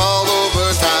music all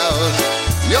over town.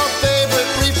 Your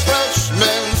favorite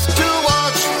refreshments to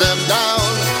watch them down.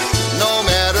 No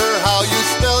matter how you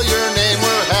spell your name,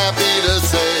 we're happy to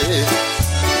say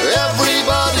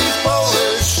everybody's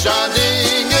Polish on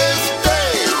Dingus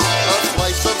Day. A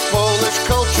slice of Polish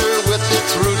culture with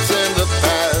its roots in the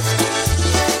past.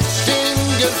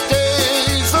 Dingus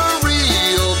Day's a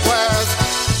real blast.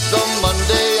 The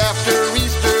Monday after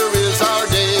Easter is our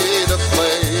day to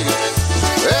play.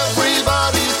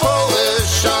 Everybody's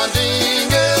Polish on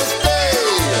Dingus Day.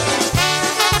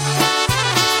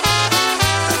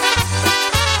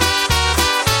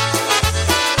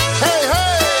 Hey,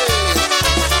 hey!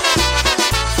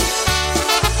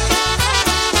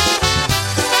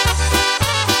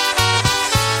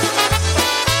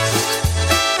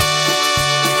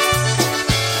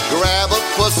 Grab a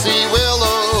pussy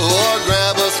willow or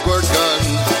grab a squirt gun.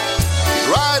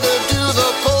 Try to do the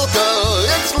polka,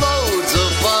 it's loads of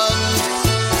fun.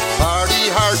 Party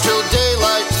hard till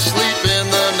daylight, sleep in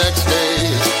the next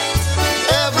day.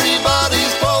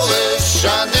 Everybody's Polish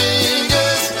on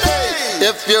Dingus Day.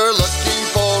 If you're looking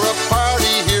for a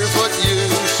party, here's what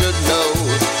you should know.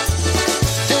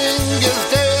 Dingus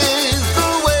Day's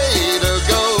the way to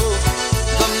go.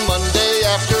 The Monday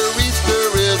after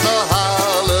Easter is a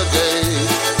holiday.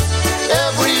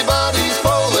 Everybody's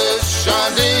Polish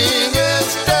on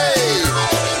Dingus Day.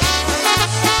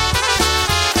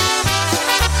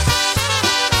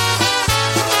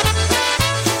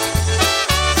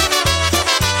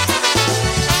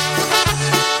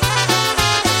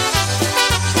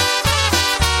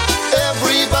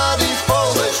 Everybody's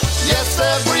Polish, yes,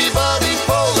 everybody's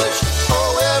Polish.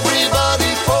 Oh,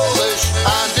 everybody's Polish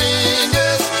on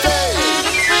Dingus Day.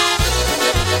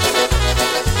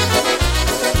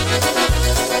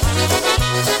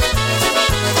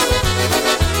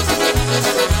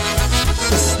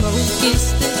 The smoke is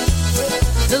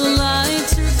thick, the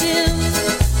lights are dim,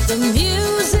 the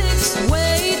music's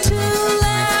way too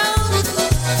loud.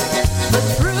 But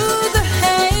through the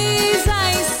haze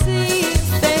I see a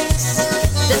face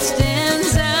that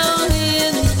stands out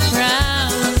in the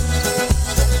crowd.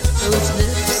 Those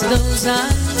lips, those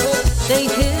eyes, they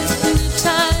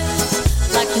hypnotize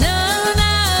like none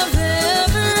I've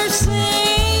ever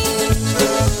seen.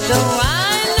 Though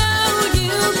I know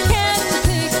you can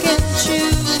pick and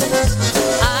choose,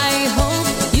 I hope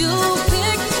you'll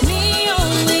pick me,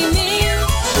 only me.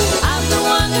 I'm the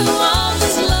one who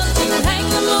always loved you, hang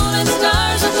the moon and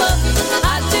stars above you.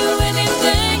 I'd do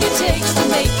anything it takes to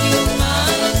make you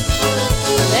mine.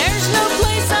 There's no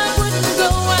place I wouldn't go,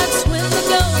 I'd swim the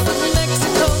Gulf of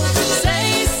Mexico. Say,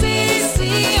 see,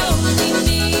 see, only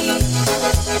me.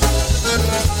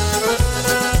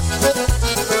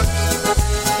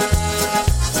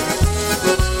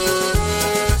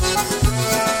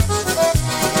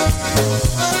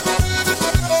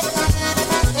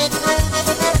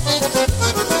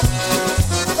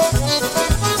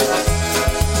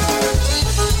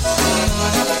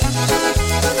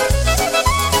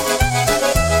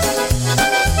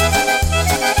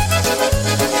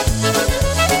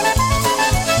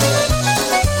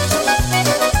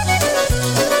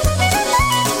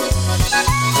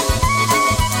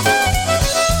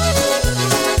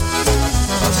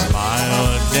 A smile,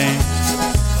 a dance,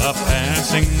 a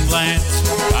passing glance.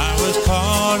 I was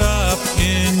caught up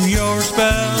in your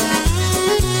spell.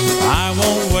 I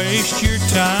won't waste your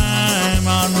time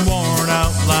on worn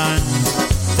out lines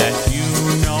that you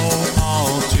know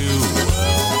all too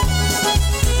well.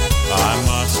 I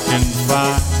must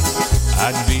confide,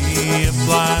 I'd be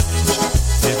obliged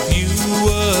if you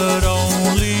would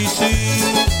only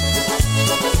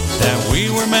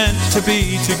to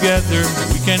be together.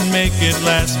 We can make it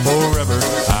last forever.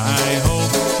 I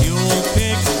hope you'll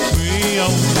pick me,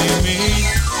 only me.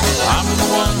 I'm the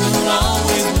one who'll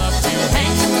always love you,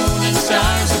 hang the moon and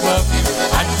stars above you.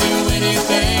 I'd do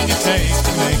anything it takes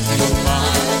to make you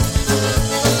mine.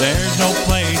 There's no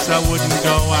place I wouldn't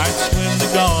go. I'd swim the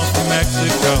Gulf of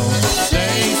Mexico.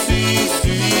 Say,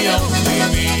 see, only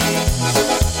me.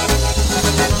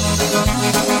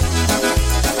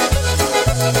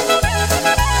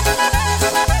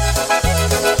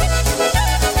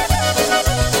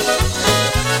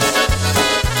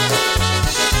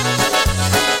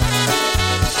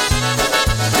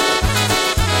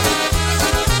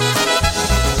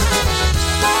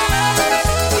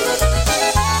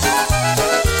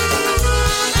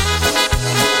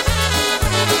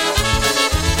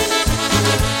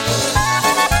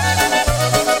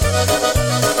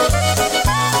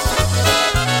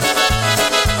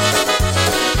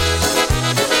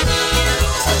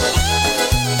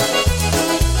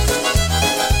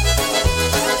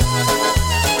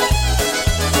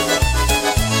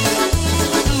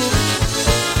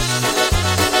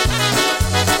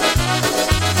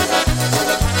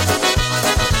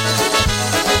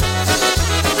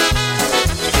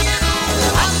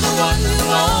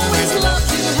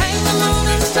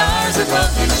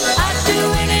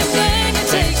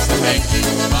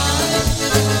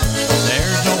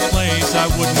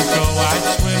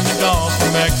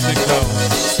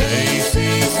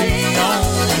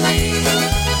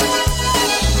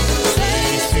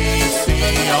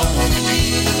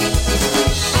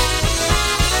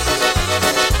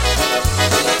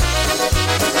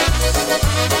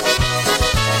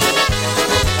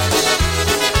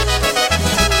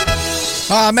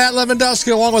 Matt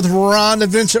Lewandowski along with Ron and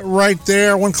Vincent right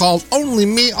there. One called Only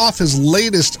Me off his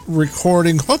latest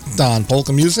recording, Hooked on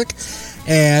Polka Music.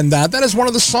 And that is one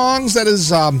of the songs that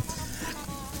is, I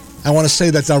want to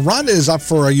say that Rhonda is up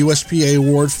for a USPA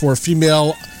award for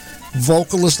Female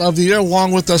Vocalist of the Year,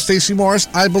 along with Stacey Morris,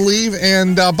 I believe.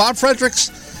 And Bob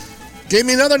Fredericks gave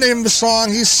me another name of the song.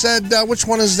 He said, which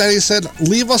one is that? He said,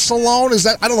 Leave Us Alone. Is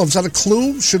that, I don't know, is that a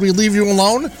clue? Should we leave you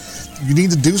alone? You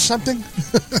need to do something?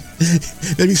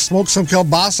 Maybe smoke some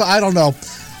kielbasa? I don't know.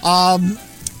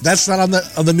 That's not on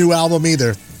the new album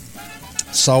either.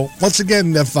 So, once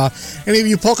again, if any of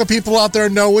you polka people out there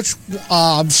know which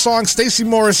song Stacey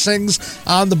Morris sings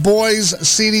on the Boys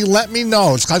CD, let me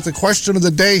know. It's like the question of the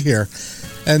day here.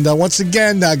 And once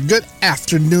again, good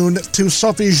afternoon to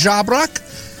Sophie Jabrak.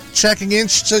 Checking in,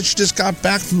 she said she just got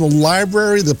back from the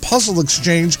library, the puzzle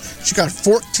exchange. She got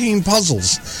 14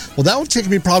 puzzles. Well, that would take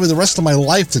me probably the rest of my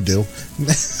life to do.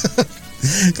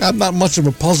 I'm not much of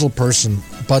a puzzle person,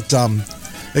 but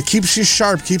it keeps you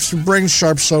sharp, keeps your brain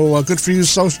sharp. So good for you,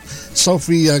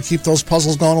 Sophie. Keep those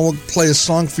puzzles going. We'll play a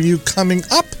song for you coming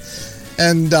up.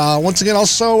 And once again,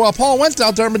 also, Paul went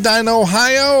out there in Medina,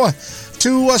 Ohio.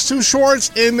 To Sue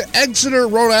Schwartz in Exeter,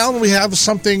 Rhode Island. We have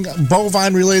something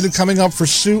bovine related coming up for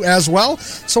Sue as well.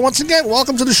 So once again,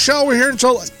 welcome to the show. We're here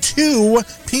until 2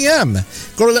 p.m.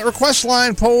 Go to that request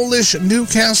line,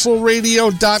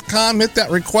 PolishNewcastleRadio.com. Hit that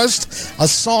request, a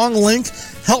song link.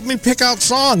 Help me pick out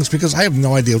songs because I have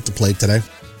no idea what to play today.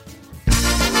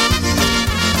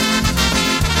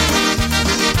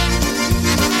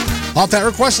 Off that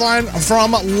request line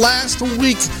from last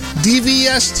week,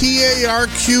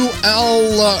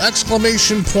 DVSTARQL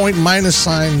exclamation point minus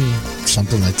sign,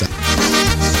 something like that.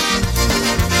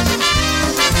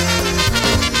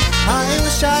 I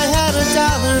wish I had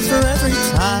 $1 for every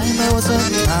time I was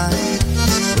unkind.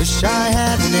 Wish I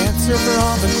had an answer for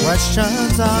all the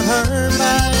questions on her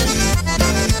mind.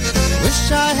 Wish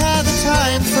I had the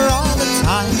time for all the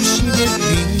time she didn't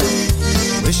need.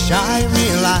 Wish I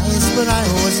realized, but I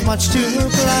was much too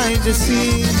blind to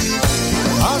see.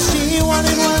 All she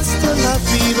wanted was to love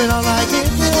me, but all I did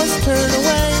was turn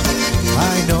away.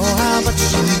 I know how much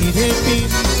she needed me,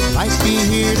 might be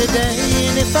here today.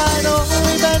 And if I'd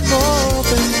only been more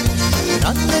open and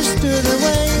understood her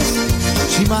ways,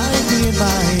 she might be in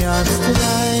my arms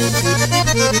tonight.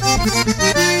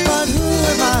 But who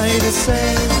am I to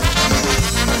say?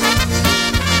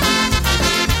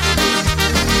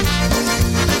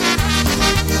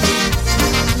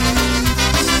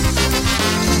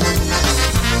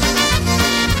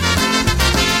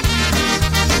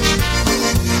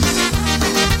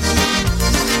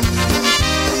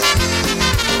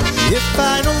 If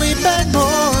I'd only been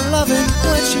more loving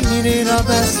when she needed a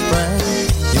best friend.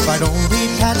 If I'd only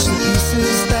patched the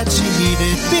pieces that she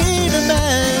needed me to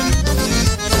mend.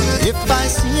 If I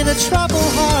seen a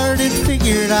troubled heart and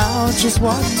figured out just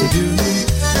what to do,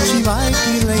 she might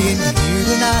be laying here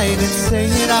tonight and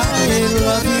saying I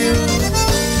love you.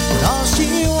 And all All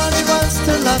she wanted was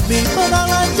to love me, but all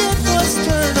I did was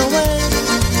turn away.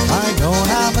 I know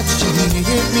how much she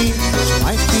needed me. She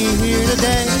might be here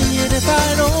today, and if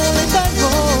I'd only been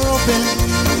more open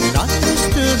and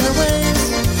understood her ways,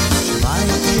 she might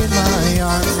be in my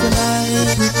arms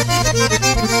tonight.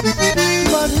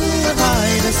 But who am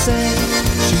I to say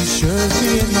she should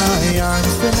be in my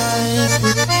arms tonight?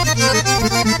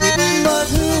 But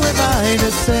who am I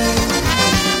to say?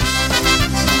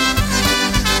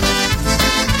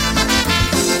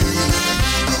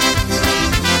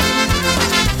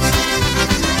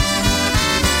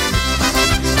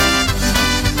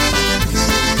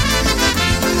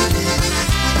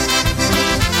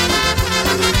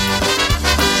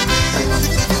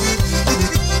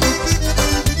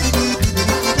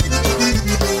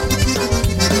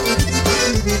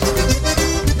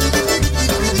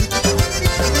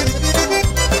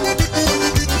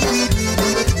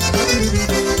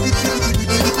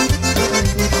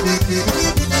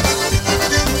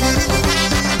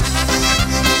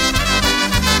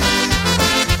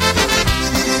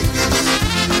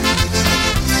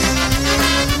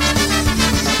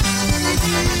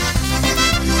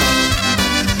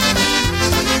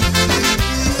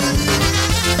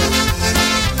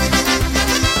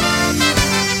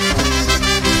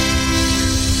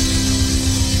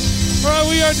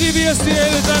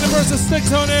 DVSDA, the Dynamo vs. Stick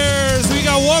Tone airs. We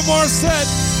got one more set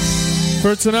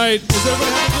for tonight. Is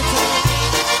everybody having a good time?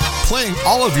 Playing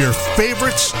all of your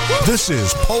favorites. This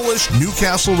is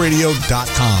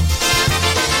PolishNewcastleRadio.com.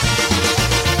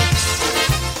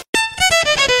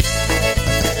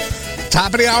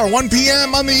 Top of the hour, 1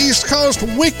 p.m. on the East Coast.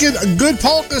 Wicked good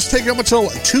polkas take up until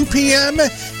 2 p.m.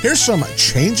 Here's some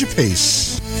Change of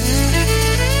Pace.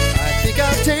 I think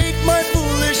I'll take my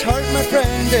foolish heart, my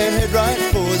friend, and head right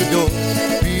for the door.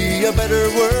 Be a better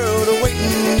world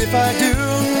awaiting if I do.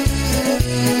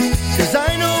 'Cause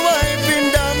I know I've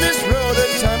been down this road a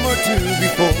time or two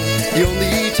before. The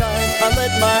only time I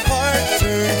let my heart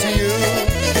turn to you.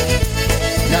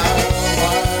 Now I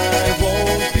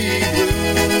won't be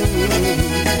blue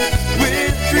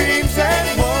with dreams that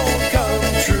won't come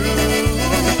true.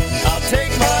 I'll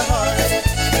take my heart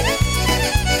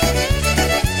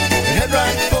and head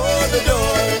right for the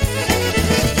door.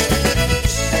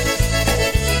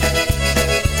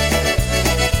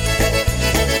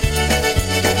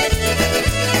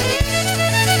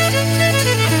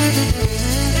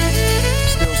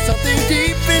 Still something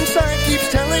deep inside keeps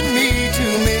telling me to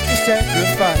make a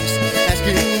sacrifice,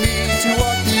 asking me to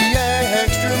walk the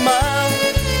extra mile.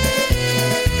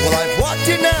 Well, I've walked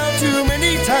it now too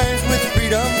many times with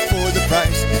freedom for the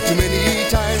price. Too many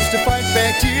times to fight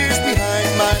back tears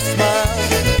behind my smile.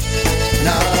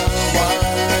 Now I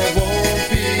won't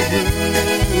be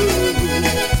blue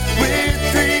with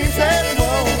dreams that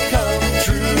won't come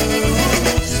true.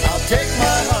 I'll take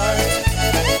my heart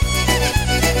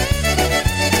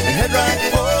and head right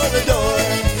for the door.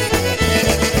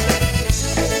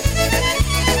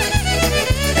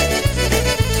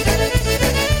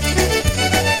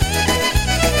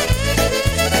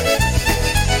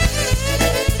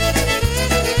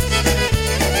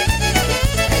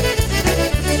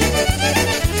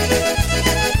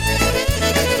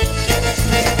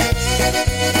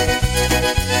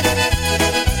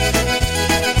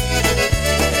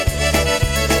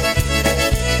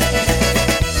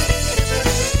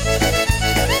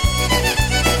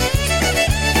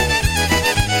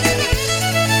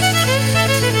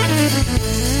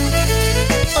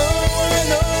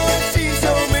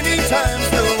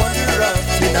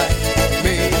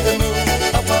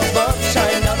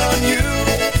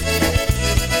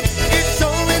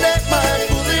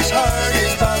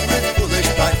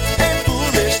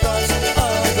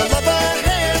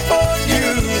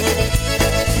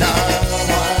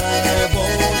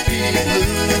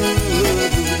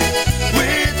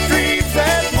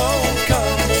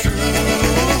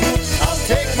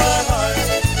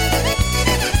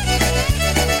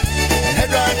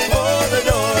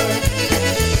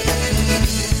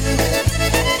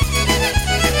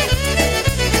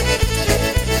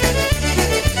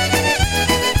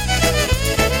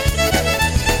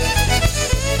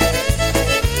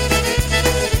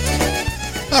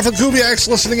 For Kubiak's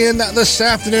listening in this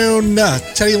afternoon,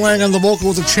 Teddy Lang on the vocal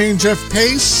with a Change of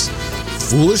Pace.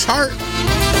 Foolish Heart.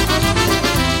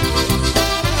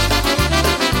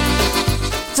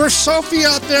 For Sophie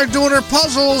out there doing her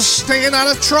puzzles, staying out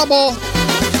of trouble.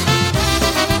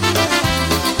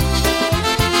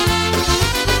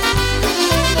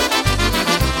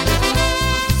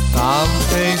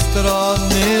 Tamtej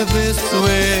strony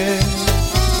wysły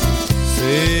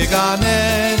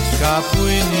cyganeczka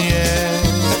płynie.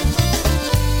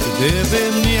 gdyby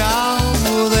miał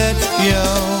łódeczkę,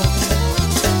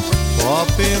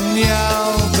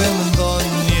 popłynąłbym do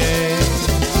niej.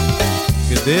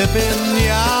 Gdyby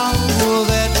miał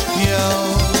łódeczkę,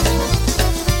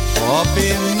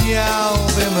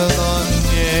 popłynąłbym do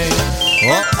niej.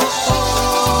 O, o, o,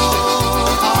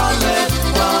 ale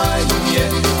fajnie,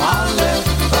 ale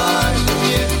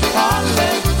fajnie, ale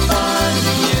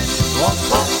fajnie. O,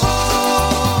 o, o,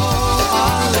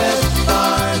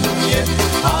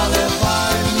 ale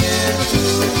fajnie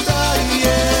tutaj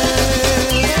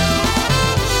jest.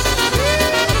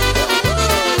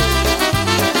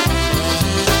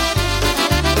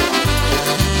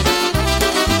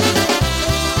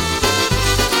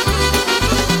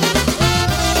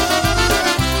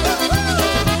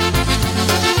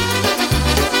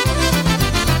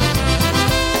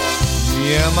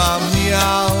 Nie mam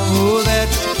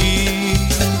łódeczki,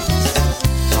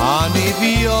 ani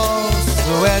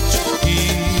wiosłeczki.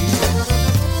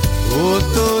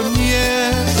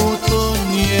 Utonie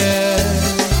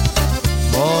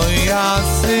moja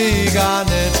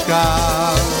cyganeczka.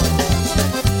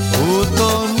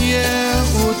 Utonie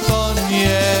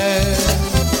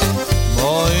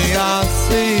moja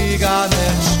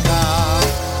cyganeczka.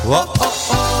 O, o,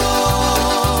 o,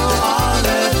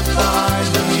 ale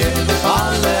fajnie,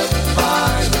 ale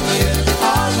fajnie,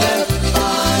 ale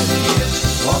fajnie.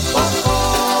 O, o, o,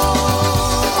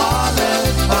 ale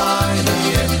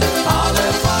fajnie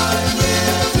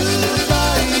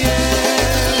tutaj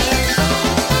jest.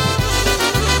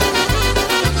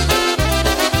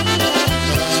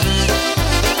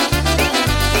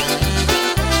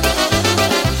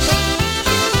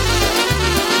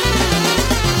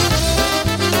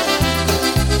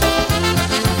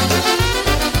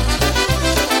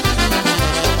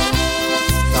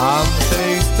 Z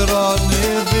tamtej strony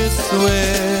Wisły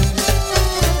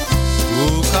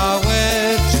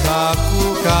kukałeczka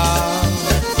kuka.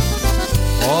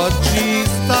 Chodzi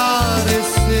stary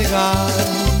cygan,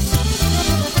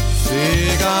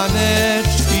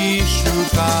 cyganeczki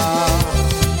szuka.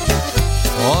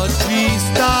 Chodzi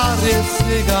stary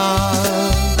cygan,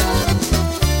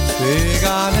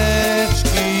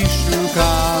 cyganeczki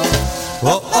szuka. O,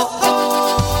 o, o,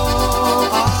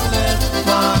 ale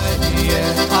fajnie,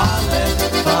 ale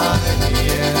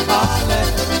fajnie, ale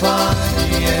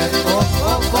fajnie. O, o,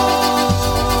 o,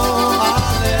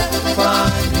 ale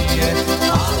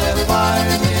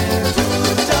fajnie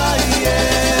tutaj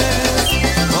jest.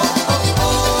 O, o, o,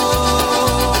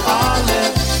 ale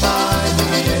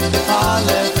fajnie,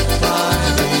 ale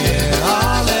fajnie,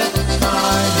 ale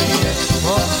fajnie. O,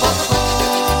 o, o,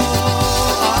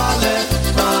 ale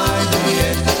fajnie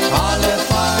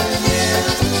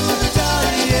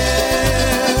tutaj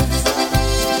jest.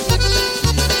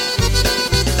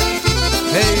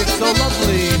 Hey, it's so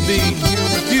lovely being here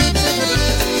with you.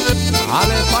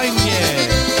 Ale fajnie.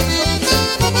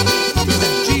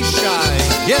 Dzisiaj,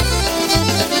 yes.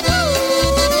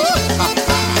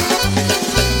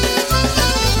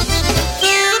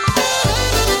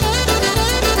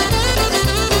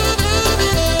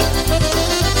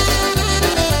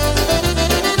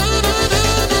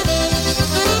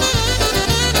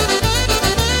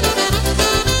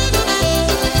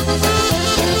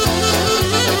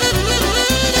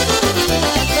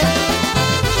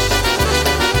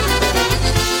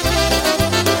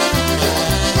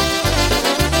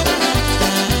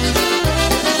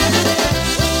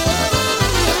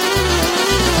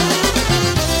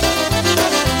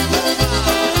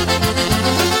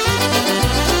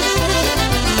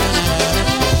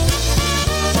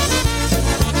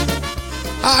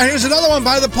 Here's another one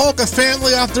by the Polka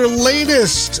family off their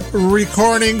latest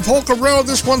recording, Polka Road.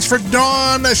 This one's for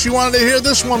Dawn. She wanted to hear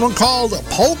this one called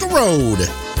Polka Road.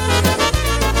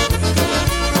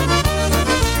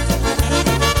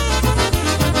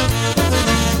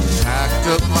 Packed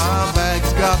up my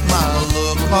bags, got my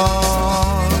look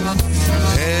on,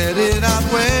 headed out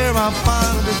where I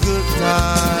find a good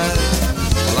time.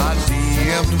 Well, I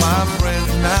DM'd my friends,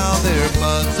 now they're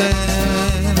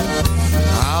buzzing.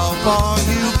 How far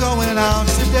you going out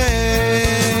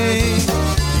today?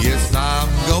 Yes, I'm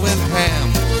going ham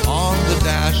on the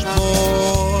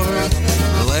dashboard,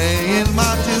 playing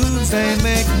my tunes, they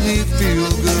make me feel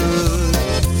good.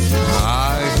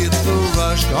 I hit the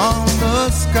rush on the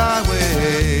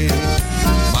skyway,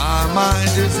 my mind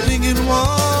is thinking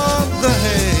what the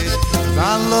heck.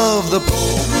 I love the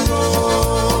polka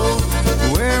road,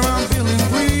 where I'm feeling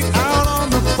free out on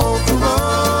the polka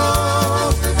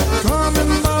road. Come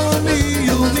and follow me,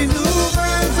 you'll meet new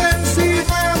friends and see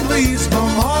families from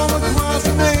all across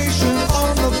the nation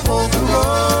on the polka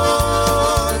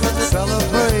road.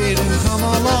 Celebrate and come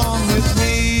along with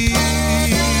me.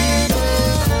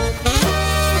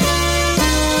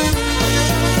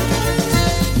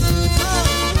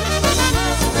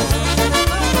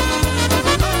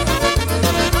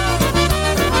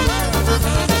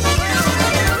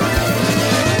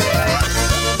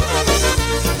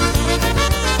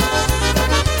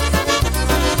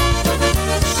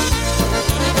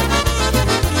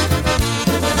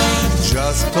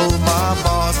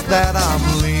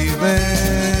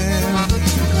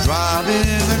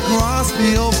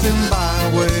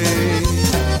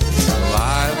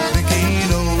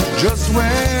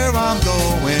 where I'm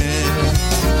going,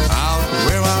 out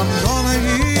where I'm gonna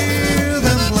hear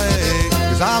them play.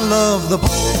 'Cause I love the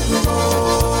polka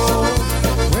road,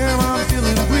 where I'm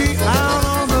feeling free out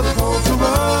on the polka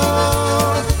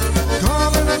road.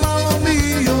 Come and follow me,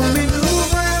 you'll meet new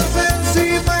friends and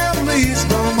see families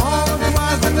from all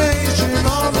across the nation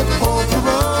on the polka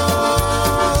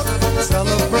road.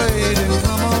 Celebrate and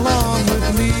come along with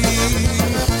me.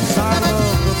 'Cause I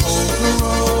love the polka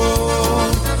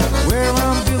road, where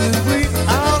I'm feeling free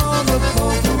out on the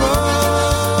polka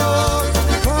road.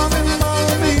 Come and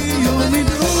follow me, you'll meet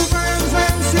new friends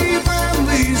and see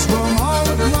families from all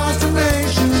across the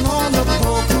nation on the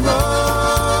polka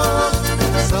road.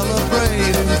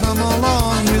 Celebrate and come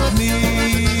along with me.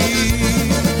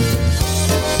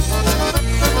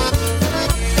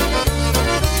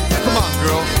 Come on,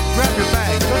 girl, grab your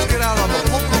bag. Let's get out on the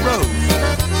polka road.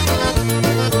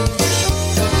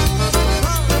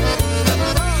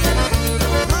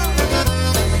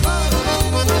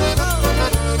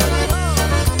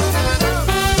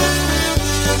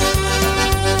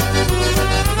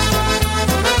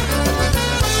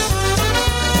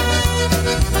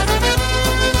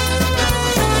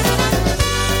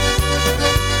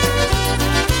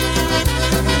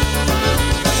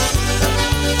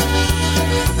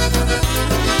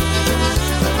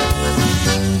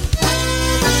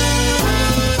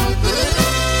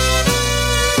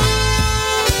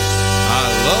 I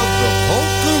love the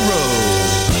polka road.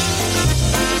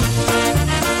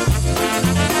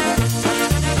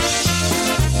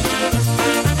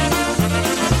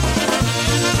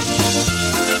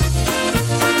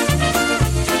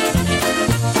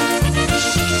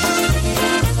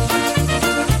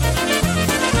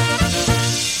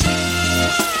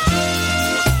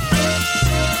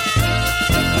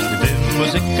 Gdy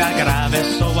muzyka gra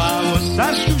wesoła, łysa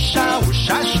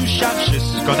siusia,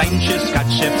 wszystko tańczy,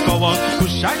 skacze w koło,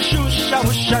 łysa siusia,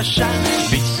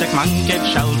 Wicek mankiet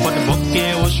szal pod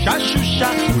bokiem, łysa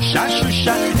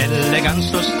siusia,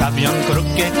 elegancko stawią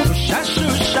krukie, łysa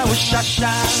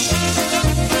siusia.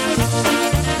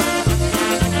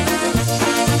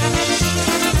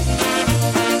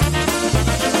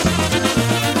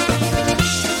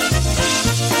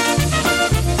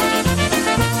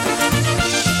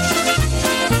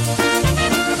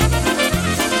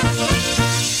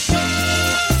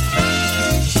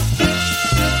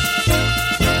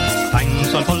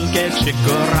 Tańczą polkę czy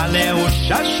górale,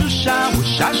 łysa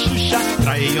siusia,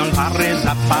 grają pary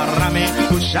za parami,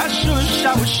 łysa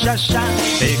siusia.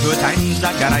 Tego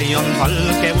tańca grają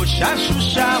polkę, łysa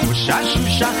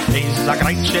siusia, i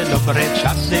zagrajcie dobre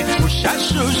czasy, łysa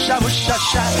siusia.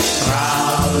 Tra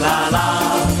la la,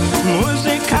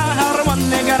 muzyka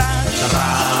harmonia gra, tra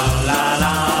la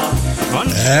la.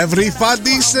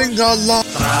 Everybody sing along.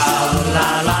 Tra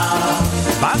la la,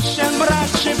 baw się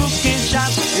bracie, buki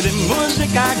czas, gdy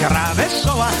muzyka gra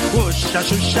wesoła, łysa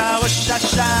siusia.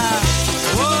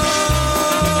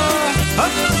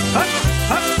 Hop, hop,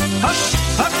 hop, hop,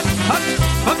 hop, hop,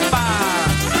 hoppa.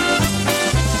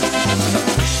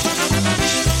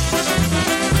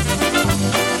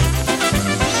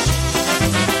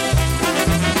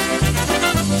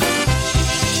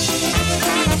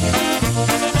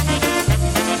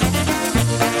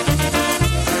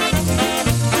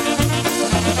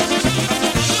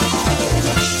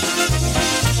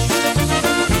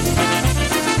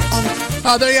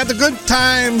 There you have the Good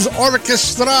Times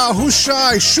Orchestra,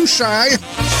 Hushai, Shushai.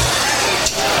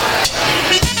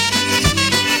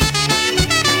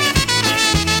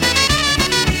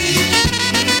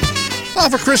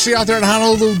 For Chrissy out there in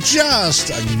Honolulu,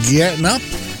 just getting up.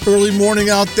 Early morning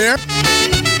out there.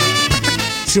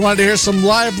 She wanted to hear some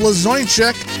live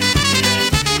Lazoinchek.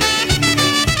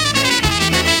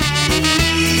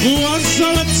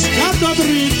 Łazowecka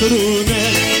dobry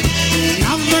trunek,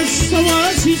 na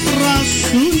wesołości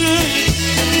frasunek.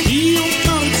 Piją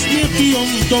karczmie, piją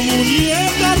w domu, nie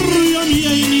darują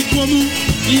jej nikomu,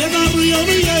 nie darują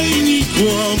jej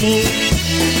nikomu.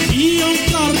 Piją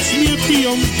karczmie,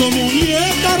 piją w domu, nie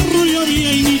darują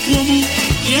jej nikomu,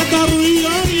 nie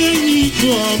darują jej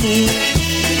nikomu.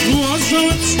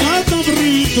 Łazowecka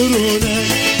dobry trunek,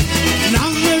 na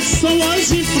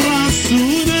wesołości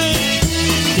frasunek.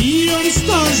 Piją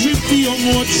starzy, piją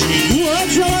młodzi,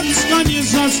 Łazowecka nie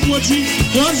zaskłoci,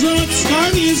 Łazowecka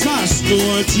nie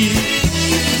zaskłoci.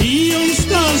 Piją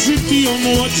starzy, piją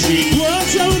młodzi,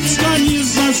 Łazowecka nie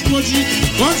zaskłoci,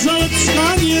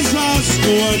 Łazowecka nie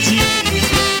zaskłoci.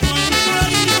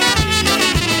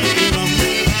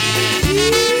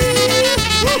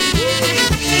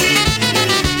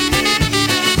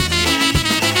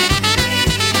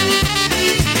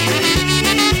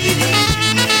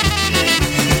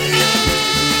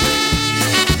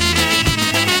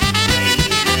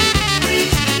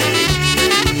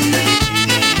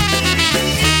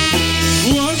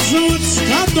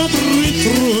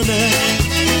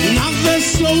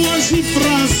 ci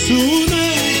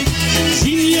frasunę.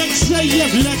 Zimnie grzeje,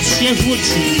 w lek się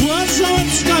chłodzi,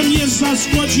 Kozłecka nie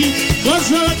zaskłodzi,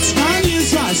 Kozłecka nie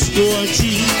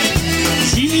zaskłodzi.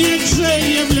 Zimnie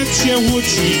grzeje, w lek się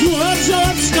chłodzi,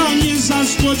 Kozłecka nie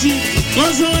zaskłodzi,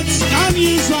 Kozłecka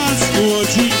nie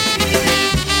zaskłodzi.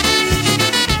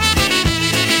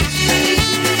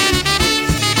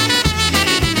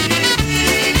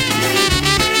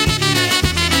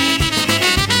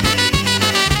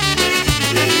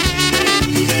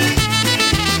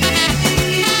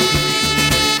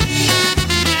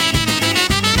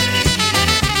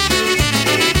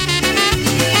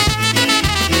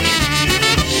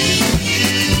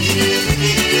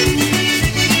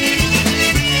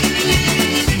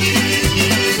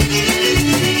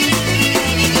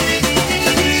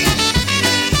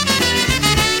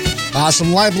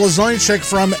 Awesome live Blazoinchik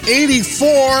from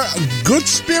 84, Good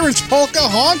Spirits Polka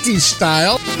Honky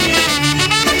style.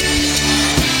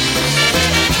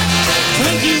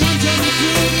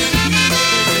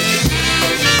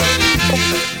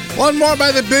 One more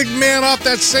by the big man off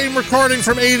that same recording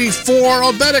from 84,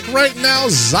 Obetic right now,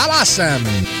 Zalasem.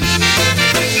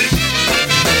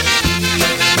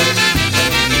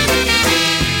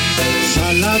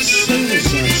 Zalasem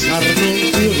za czarną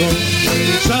górą,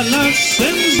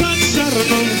 zalasem za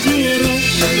czarną górą,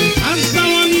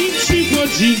 kazała mi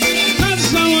przychodzić,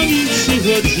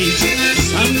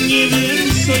 sam nie wiem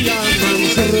co ja mam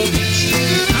zrobić.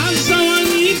 Kazała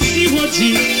mi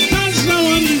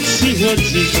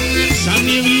przychodzić, sam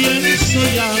nie wiem co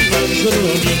ja mam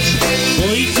zrobić.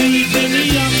 Oj pójdę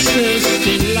ja przez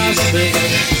ten lasek,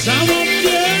 za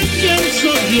opiekiem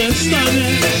sobie stanę.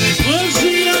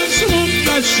 Może ja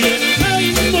słonka się,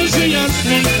 może ja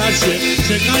słonka się,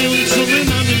 czekając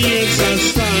na mnie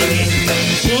zastanie.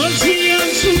 Może ja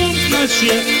słonka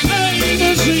się,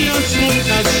 może ja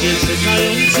słonka się,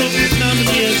 czekając na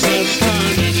mnie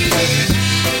zastanie.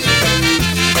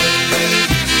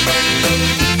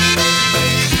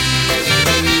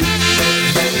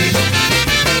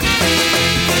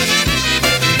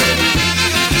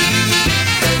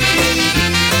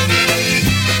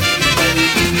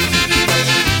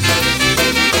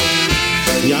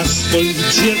 Ja swojej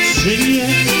dziewczynie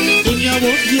Unia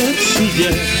obiecuję,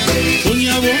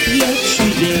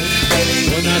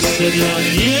 ona se dla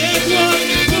niego,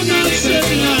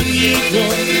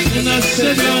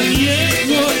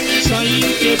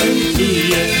 czajkę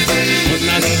buduje.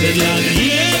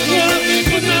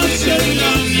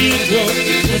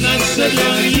 Ona se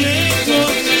dla niego,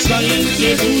 czajkę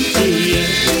buduje.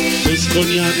 Choć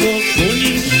konia do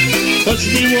koni, choć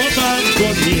mi łoba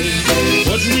kłonie,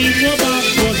 choć mi łoba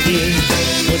kłonie,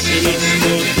 choć mi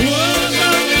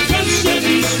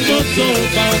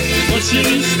spodoba,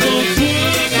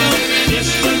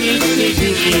 jeszcze nie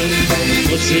ceguje.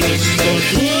 Choć mi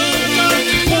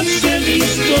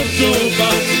spodoba,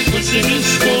 jeszcze nie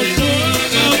ceguje.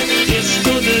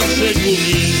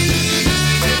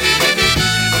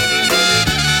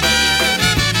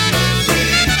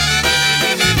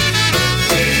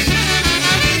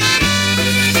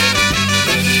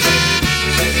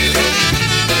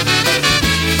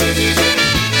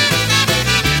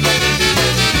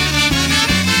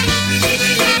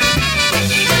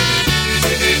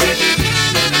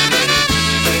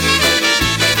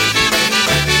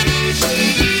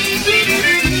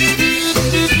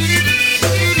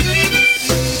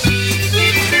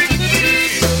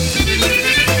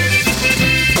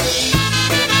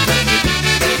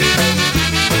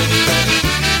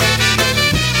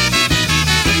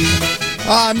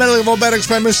 Medley of Obetics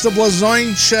by Mr.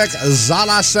 Blazoinchik,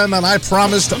 Zalasem, and I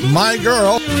Promised My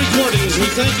Girl. Recordings, we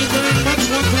thank you very much.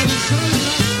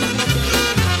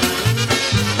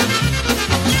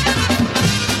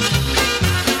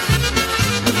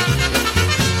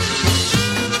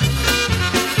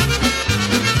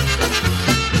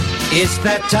 It's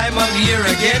that time of year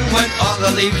again when all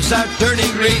the leaves are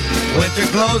turning green. Winter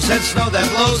clothes and snow that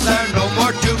blows are no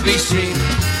more to be seen.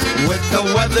 With the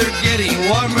weather getting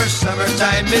warmer,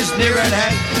 summertime is near at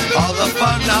hand. All the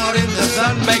fun out in the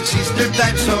sun makes Easter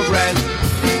time so grand.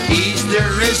 Easter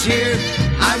is here,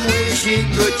 I'm wishing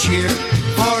good cheer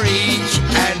for each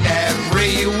and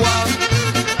every one.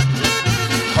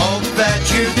 Hope that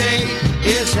your day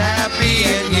is happy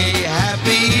and gay.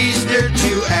 Happy Easter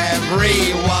to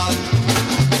everyone.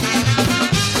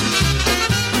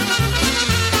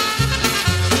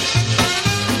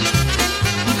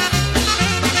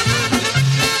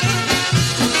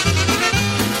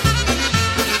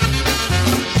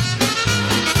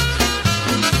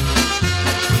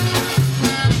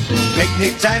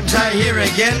 Picnic times I hear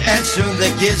again, and soon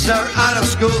the kids are out of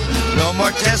school. No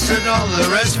more tests and all the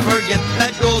rest, forget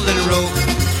that golden rule.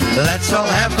 Let's all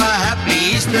have a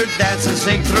happy Easter, dance and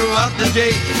sing throughout the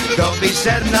day. Don't be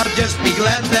sad now, just be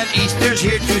glad that Easter's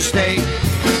here to stay.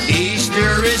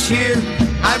 Easter is here,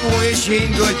 I'm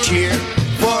wishing good cheer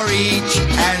for each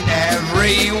and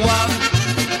every one.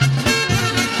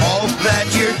 Hope that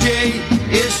your day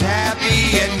is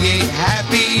happy and gay.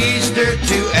 Happy Easter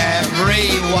to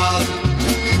everyone.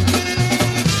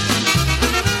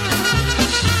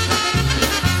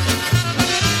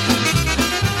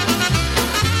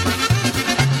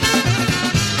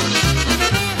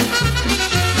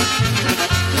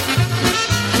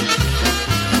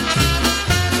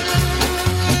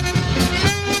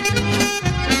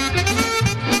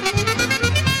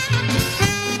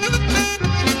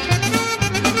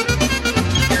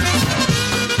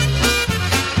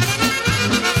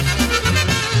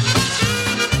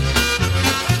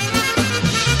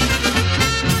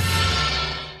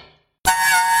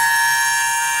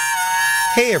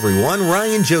 Hey everyone,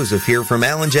 Ryan Joseph here from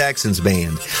Alan Jackson's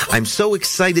band. I'm so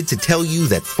excited to tell you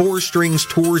that Four Strings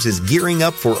Tours is gearing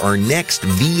up for our next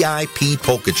VIP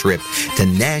polka trip to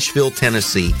Nashville,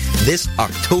 Tennessee, this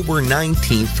October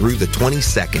 19th through the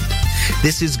 22nd.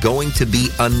 This is going to be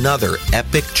another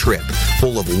epic trip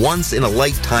full of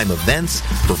once-in-a-lifetime events,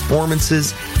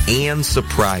 performances, and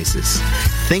surprises.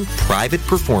 Think private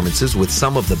performances with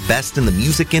some of the best in the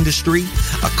music industry,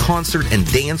 a concert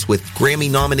and dance with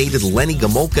Grammy-nominated Lenny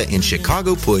Gomulka and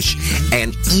Chicago Push,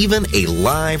 and even a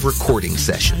live recording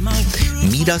session.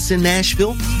 Meet us in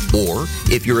Nashville, or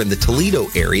if you're in the Toledo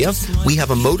area, we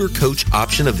have a motor coach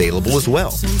option available as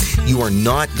well. You are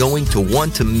not going to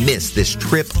want to miss this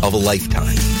trip of a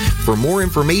lifetime. For more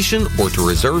information or to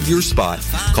reserve your spot,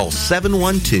 call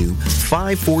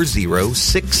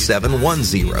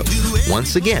 712-540-6710.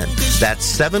 Once again, that's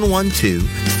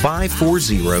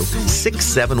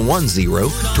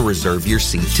 712-540-6710 to reserve your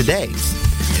seat today.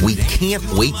 We can't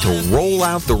wait to roll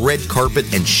out the red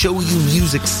carpet and show you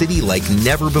Music City like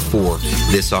never before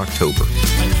this October.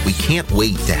 We can't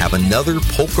wait to have another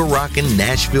polka rockin'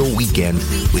 Nashville weekend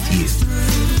with you.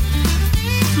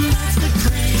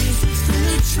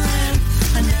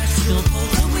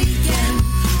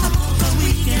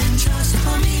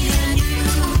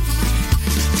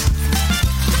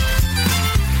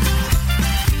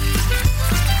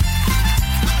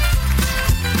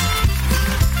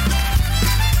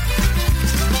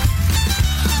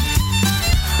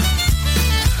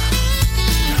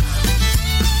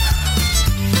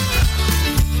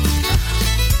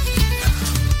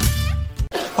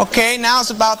 Okay,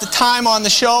 now's about the time on the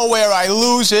show where I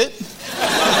lose it.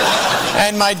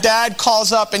 And my dad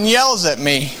calls up and yells at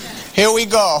me. Here we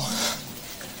go.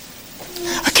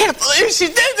 I can't believe she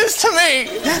did this to me.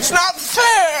 It's not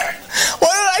fair.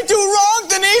 What did I do wrong,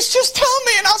 Denise? Just tell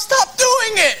me and I'll stop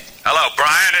doing it. Hello,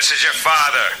 Brian. This is your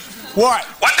father. What?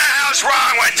 What the hell's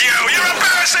wrong with you? You're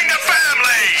embarrassing the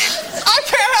family. I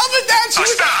can't help it, Dad. She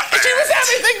was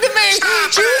everything to me.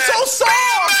 She was so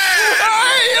soft.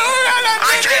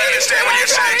 I can't understand what you're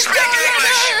saying. Speak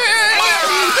English.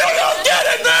 Moron. You don't get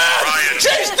it, man. Brian.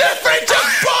 She's different.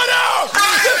 Just butt out.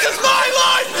 This is my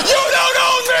life. You don't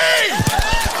own me.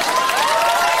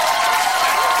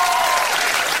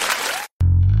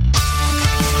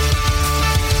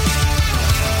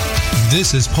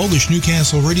 This is Polish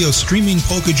Newcastle Radio streaming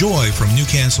Polka Joy from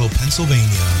Newcastle, Pennsylvania.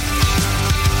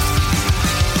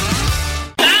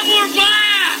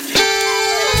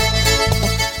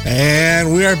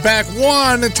 And we are back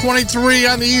 1-23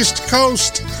 on the East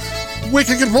Coast.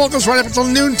 Wicked Good Polkas right up until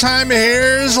noontime.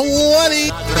 Here's Lenny.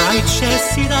 Zagrajcie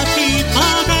Sirati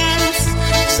Pamens,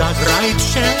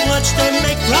 zagrajcie Watch Them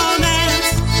Make Romance.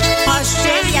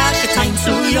 Patrzcie jak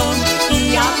tańcują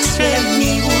i jak się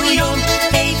miłują.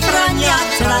 Hej Frania,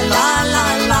 tra la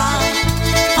la la.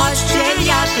 Patrzcie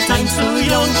jak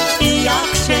tańcują i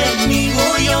jak się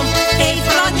miłują. Hej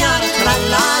Frania, tra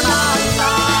la la la.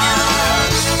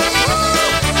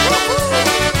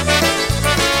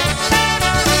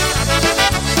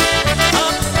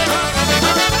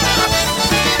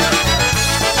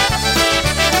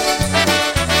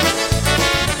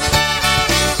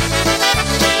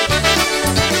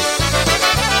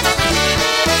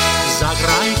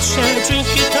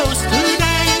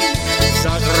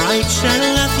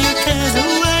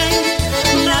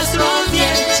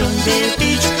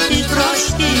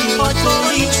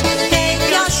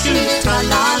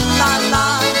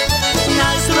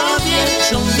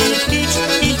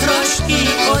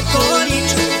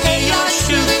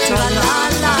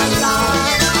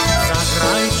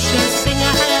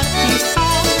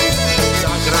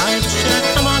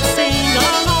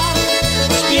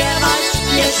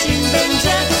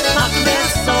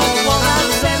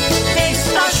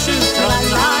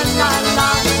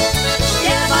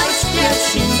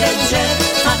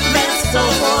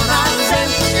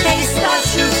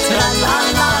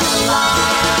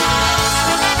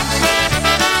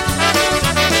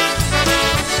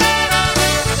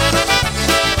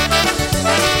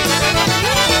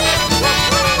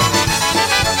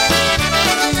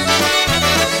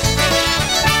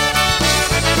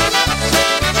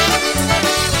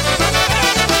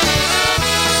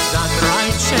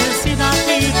 Zagrajcie si da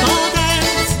people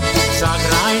dance,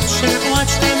 zagrajcie,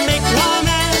 watch them make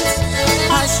romance.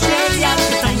 Patrzcie jak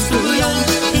tańcują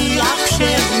i jak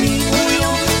się miłują,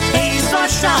 hej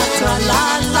zwłaszcza tra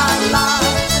la la la.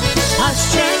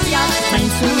 Patrzcie jak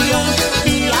tańcują i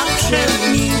jak się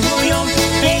miłują,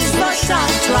 hej zwłaszcza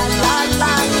tra la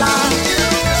la la.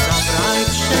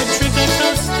 Zagrajcie, drink a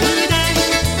toast today,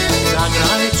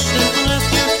 zagrajcie,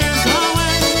 lift your hands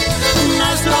away. Na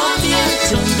zdrowie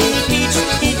ciągle pić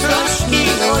i troszki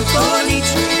odpolić,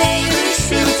 hej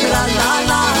Rysiu tra la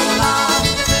la la.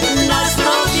 Na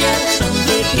zdrowie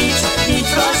ciągle pić i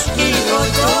troszki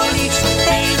odpolić,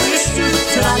 hej Rysiu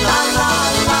tra la la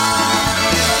la.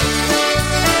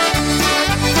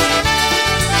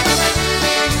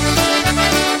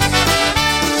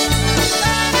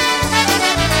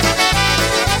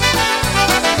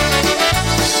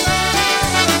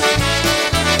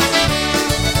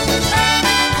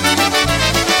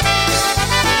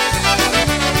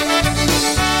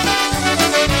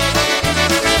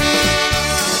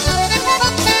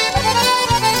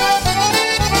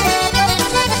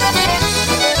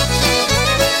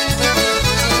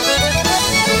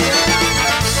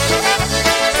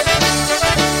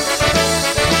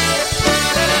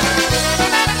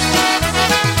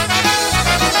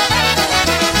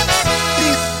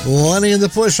 Lenny and the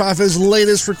Push off his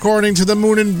latest recording, To the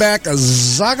Moon and Back,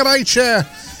 Zagrajcie,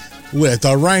 with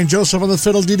Ryan Joseph on the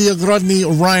fiddle, Didier Grodny,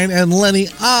 Ryan and Lenny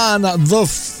on the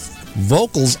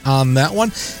vocals on that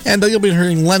one. And you'll be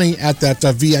hearing Lenny at that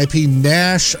VIP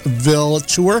Nashville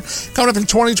tour coming up in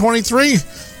 2023.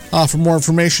 For more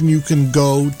information, you can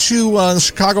go to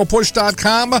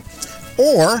chicagopush.com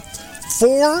or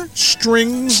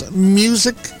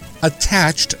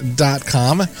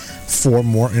 4stringsmusicattached.com for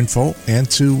more info and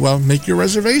to make your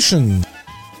reservation.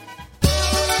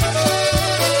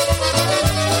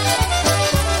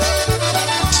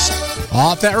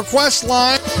 Off that request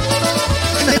line,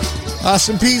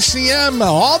 some PCM,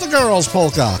 All the Girls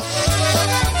Polka.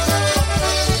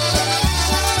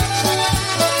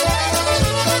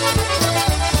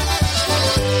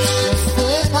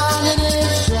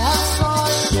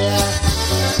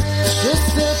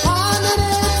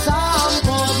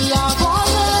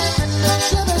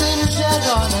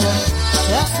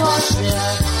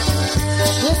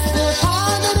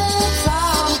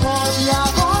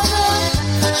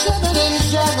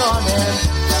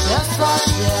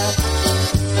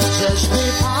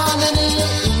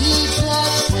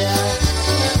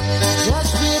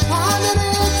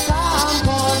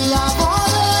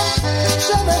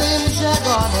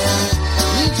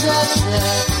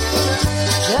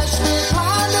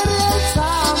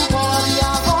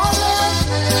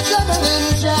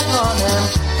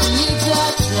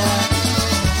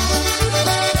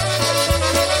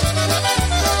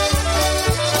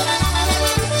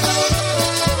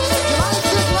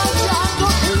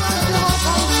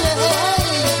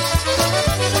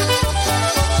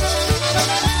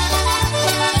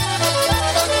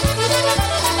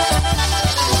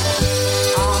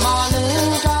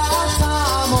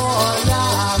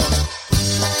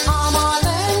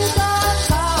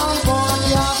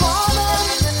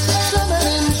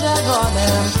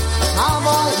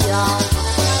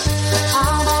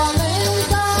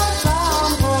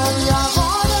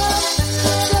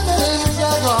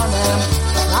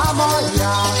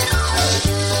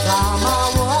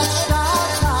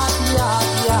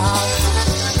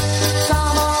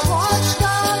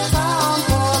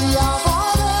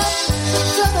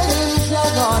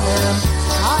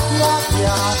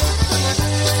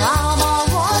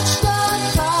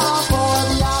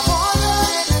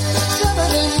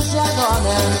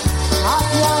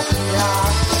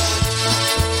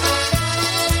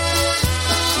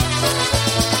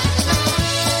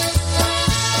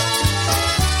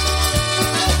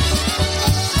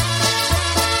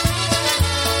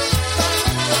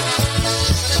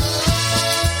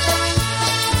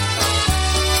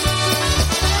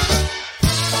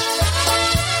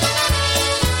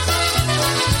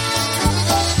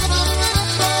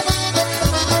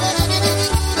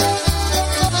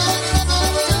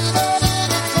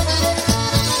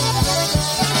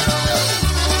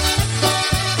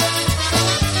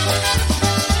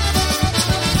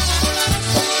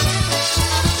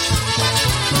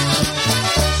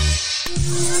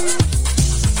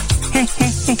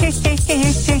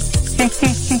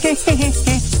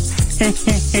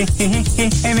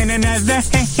 And then another.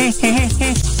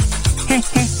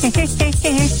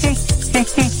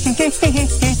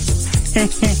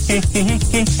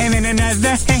 And then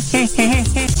another.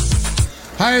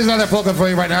 Hi, here's another polka for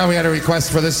you right now. We had a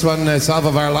request for this one. It's off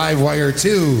of our Live Wire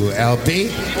 2 LP.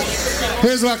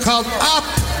 Here's one called Up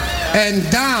and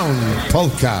Down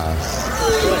Polka.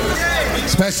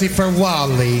 Especially for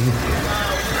Wally.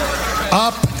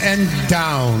 Up and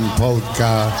Down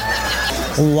Polka.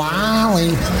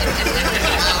 Wally.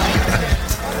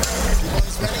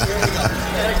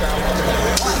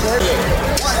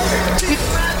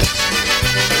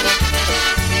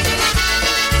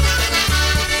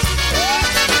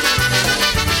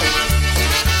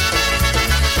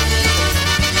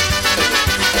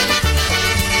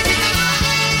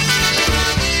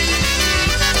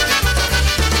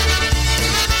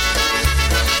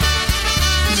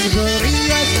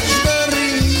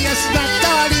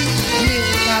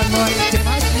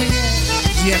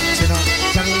 Dziewczyno,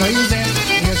 szanuj ze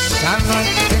mnie, szanuj,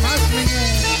 ty masz mnie.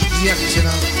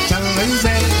 Dziewczyno, szanuj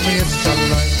ze mnie,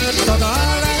 szanuj. To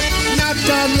dole, na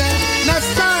dole, na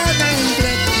samym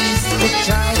bledisku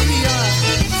cały ja.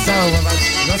 Całować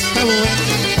zostałem,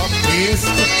 po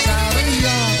pisku cały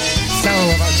ja.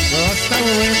 Całować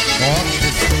zostałem, po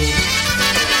pisku.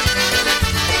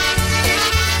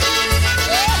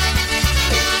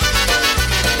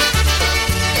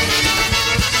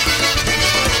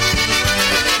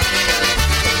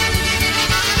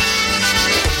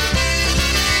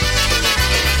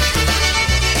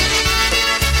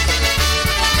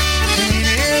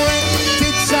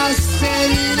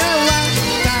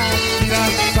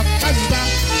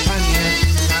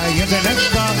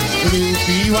 Jednego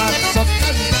lubiła, co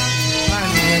każda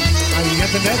pani, a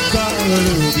jednego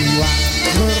lubiła.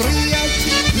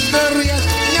 Zryjać,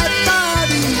 nie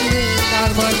pali,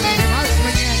 albo nie masz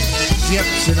mnie.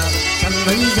 Dziewczyna,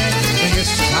 szanuj ze mnie,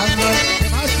 szanuj, nie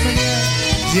masz mnie.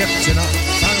 Dziewczyna,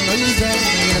 szanuj ze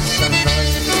mnie,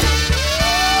 szanuj.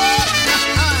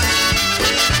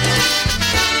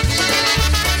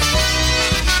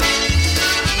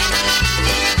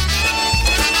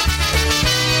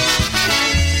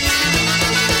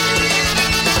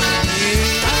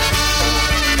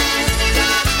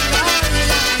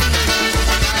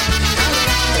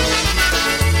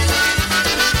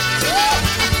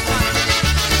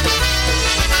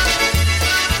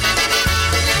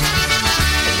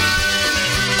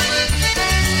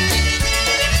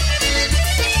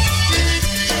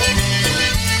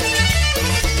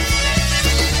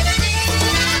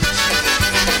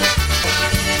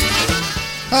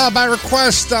 By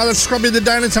request, let's scrub you the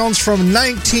Dynatones from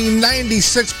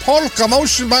 1996. Polka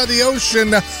Motion by the Ocean.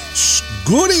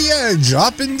 Scooty Edge,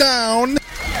 up and down.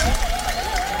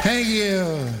 Thank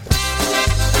you.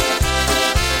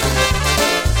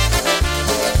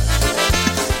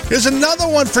 Here's another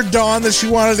one for Dawn that she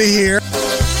wanted to hear.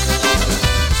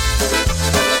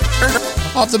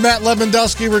 Off the Matt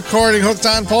Lewandowski recording, Hooked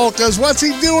on Polkas. What's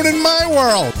he doing in my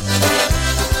world?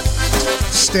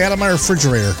 Stay out of my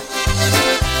refrigerator.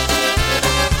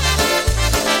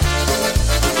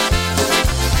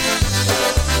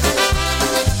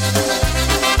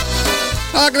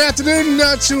 Good afternoon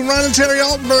to Ron and Terry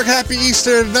Altenberg. Happy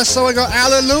Easter. So I go,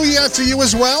 hallelujah to you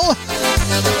as well.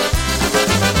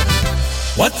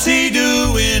 What's he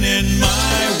doing in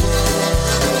my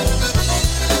world?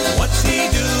 What's he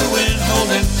doing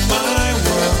holding my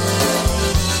world?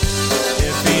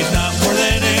 If he's not more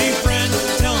than a friend,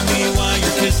 tell me why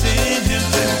you're kissing him.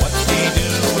 And what's he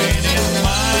doing in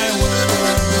my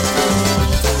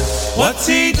world? What's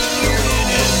he doing?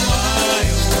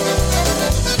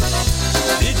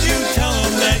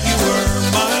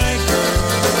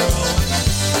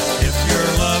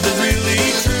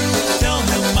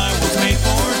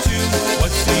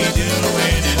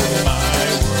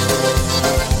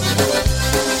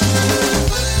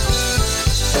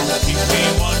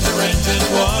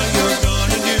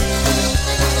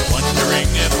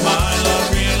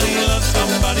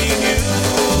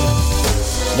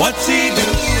 What's he doing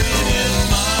in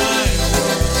my world?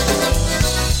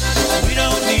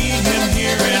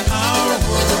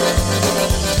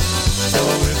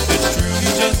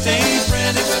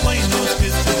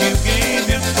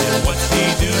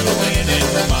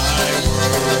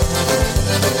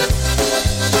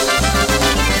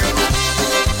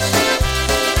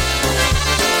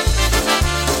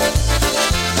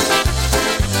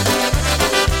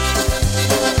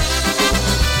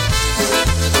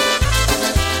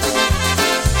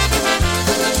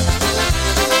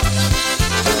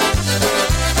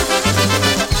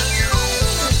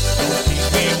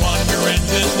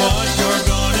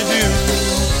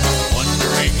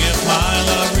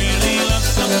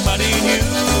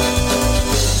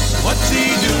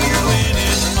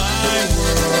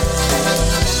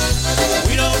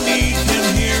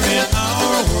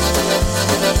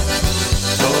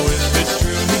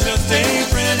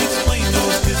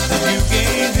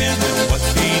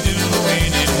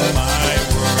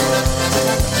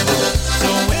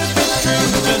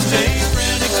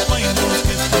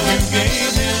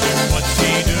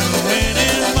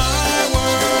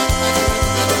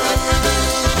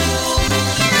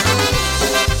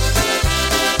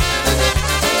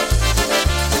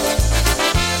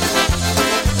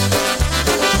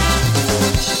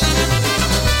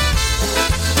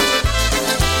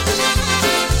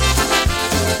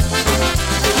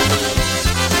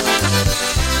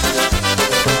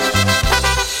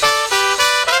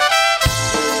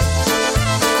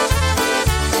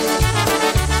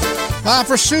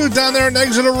 For Sue down there in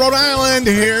Exeter, Rhode Island,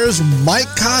 here's Mike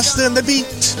Costa and the Beat.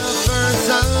 First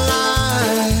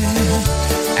sunlight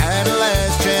at a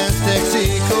last chance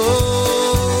Texaco.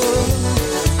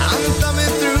 I'm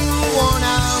thumbing through worn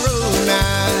out road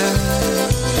now,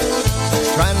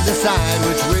 trying to decide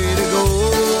which way to go.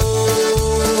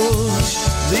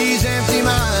 These empty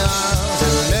miles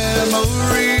and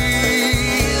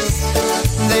memories,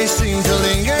 they seem to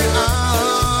linger on.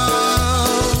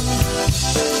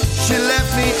 She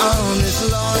left me on this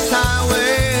lost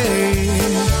highway,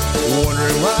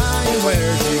 wondering why and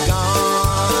where she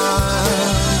gone.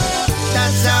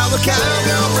 That's how a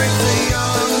cowgirl breaks a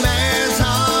young man's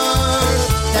heart.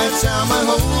 That's how my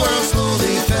whole world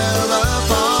slowly fell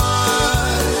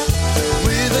apart.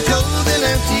 With a cold and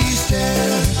empty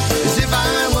stare, as if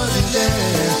I wasn't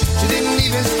there. She didn't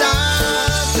even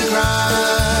stop to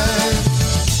cry.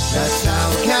 That's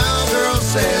how a cowgirl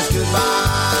says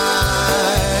goodbye.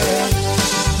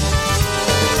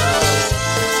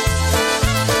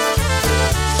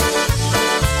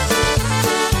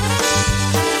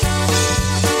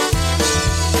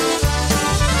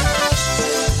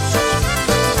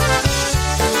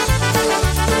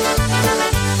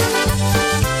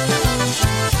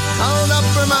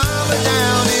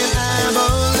 Down in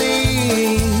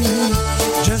Abilene,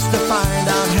 just to find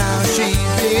out how she'd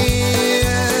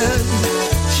been.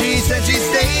 She said she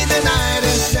stayed the night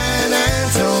in San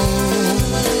Antonio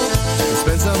and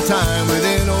spent some time with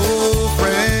an old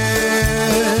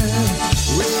friend.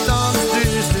 With all the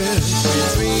distance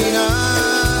between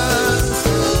us,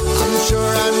 I'm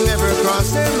sure I never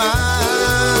crossed her mind.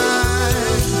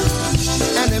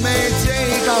 And it may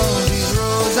take all these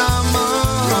roads I'm on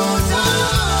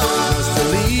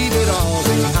leave it all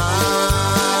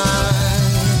behind.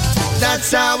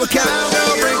 That's how a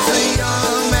cowgirl breaks a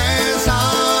young man's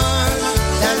heart.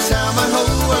 That's how my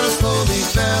whole world slowly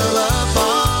fell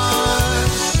apart.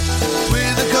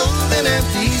 With a cold and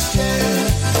empty stare,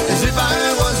 as if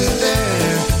I wasn't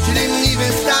there. She didn't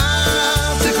even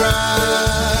stop to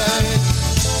cry.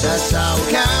 That's how a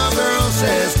cowgirl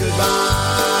says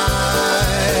goodbye.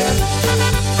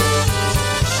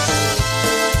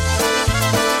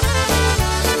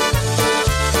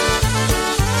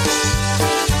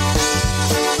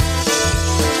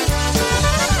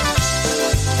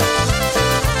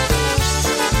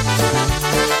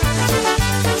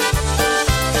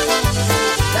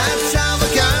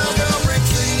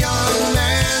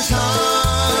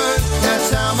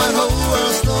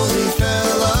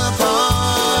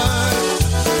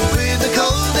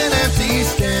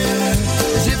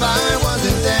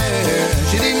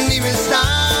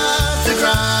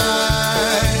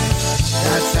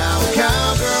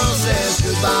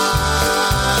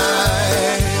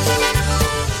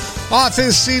 Off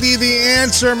his CD, The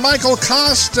Answer, Michael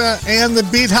Costa and the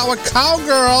Beat, How a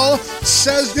Cowgirl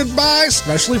Says Goodbye,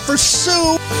 especially for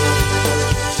Sue.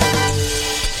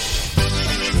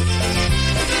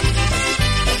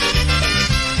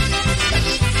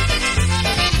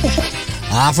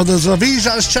 Off of the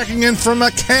Zavijas checking in from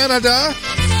Canada.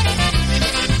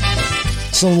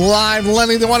 Some live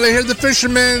Lenny, they wanted to hear the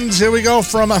Fishermen's. Here we go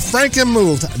from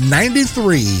Frankenmuth,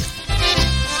 93.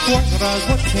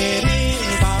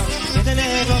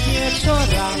 Jednego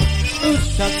wieczora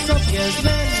usiadł sobie z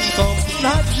męką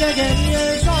na brzegiem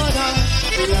jeziora.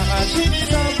 Jahaczyk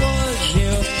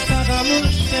zawoził, taka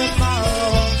mu się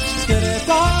mało, kiedy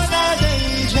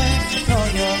ponadejdzie,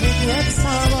 to nią mnie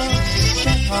cała.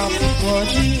 Czeka w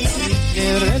łodzi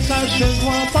i ryka się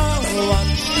złapała,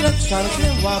 lecz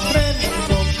szarpnęła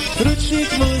prędko,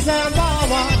 drucik mu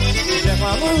zerwała.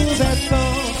 Wzięła mu ze co,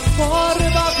 po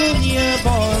rybaku nie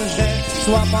może,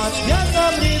 złapać jedną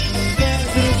rybkę,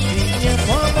 drucik nie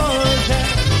pomoże.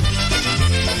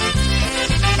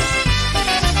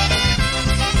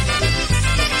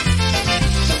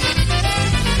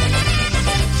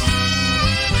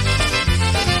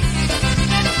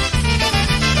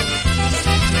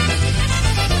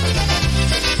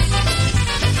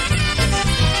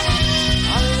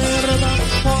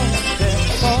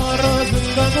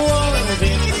 Do głowy,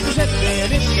 żeby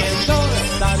rybkę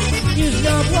dostać, już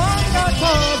diabła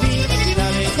gotowi,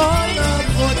 daleko na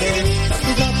wodę,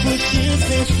 zapuścił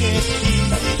się śmieci,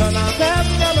 to na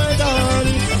pewno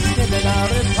doli, kiedy na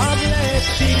ryba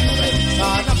wleci,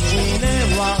 ryba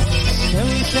napłynęła,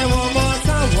 się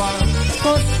łomotała,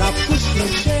 to zapuścił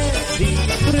się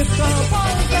rybka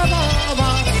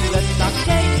polkawała, lecz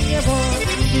takiej nie było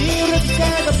i rybkę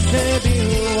dobrze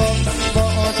biło, bo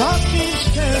o takim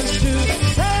szczęściu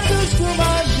serduszku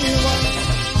marzyła.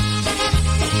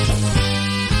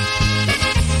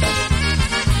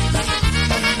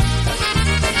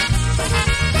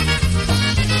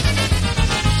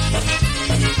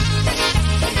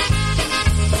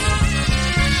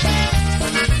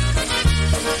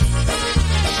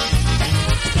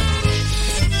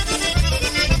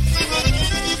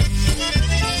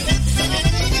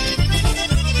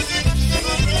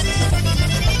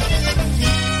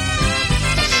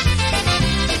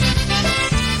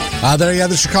 There you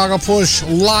have the Chicago Push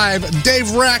live. Dave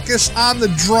Rackus on the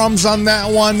drums on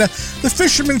that one. The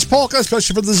Fisherman's Polka,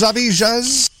 especially for the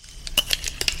Zavijas.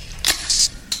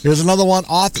 Here's another one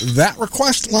off that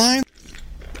request line.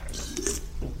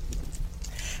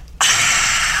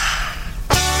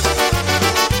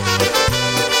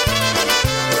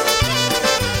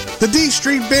 The D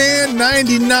Street Band,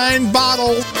 99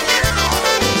 Bottle.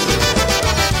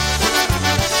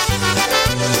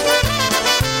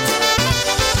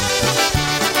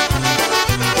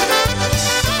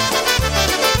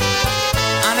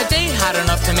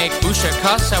 To make Busha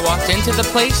cuss, I walked into the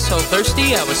place so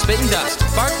thirsty I was spitting dust.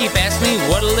 Barkeep asked me,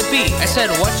 what'll it be? I said,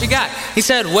 what you got? He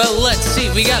said, well, let's see.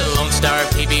 We got a Lone Star,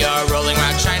 PBR, Rolling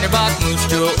Rock, Shiner Bock, Moose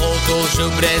Jewel, Old Gold,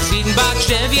 Shubres, Edenbach,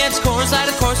 Cheviet's, Coors Light,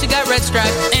 of course you got Red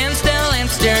Stripe, Amstel,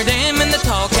 Amsterdam, and the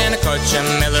tall can of Kutcha,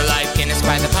 Miller Lite, Guinness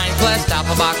by the pint glass,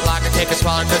 Doppelbock, Lager, take a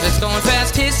swallow cause it's going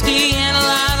fast, Hiskey, and a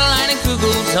line of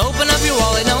Kugels. Open up your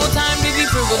wallet, no time to be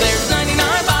frugal. There's 99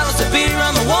 bottles of beer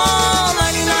on the wall,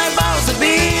 99 bottles of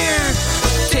beer.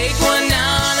 Take one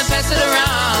down and pass it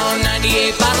around.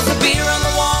 98 bottles of beer on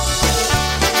the wall.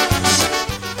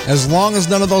 As long as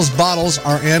none of those bottles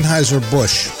are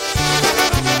Anheuser-Busch.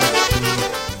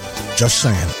 Just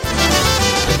saying.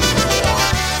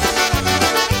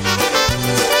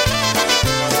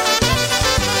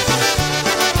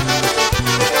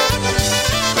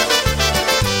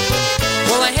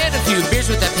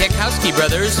 With the Pekowski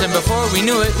brothers, and before we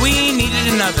knew it, we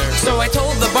needed another. So I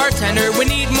told the bartender we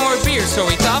need more beer. So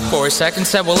he thought for a second,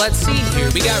 said, well, let's see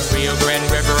here. We got Rio Grande,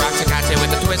 River, Oxacate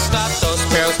with a twist stop, Dos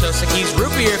Perros, Dos Equis,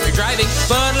 root beer if you're driving,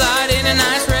 Bud Light in a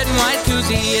nice red and white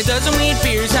koozie, a dozen wheat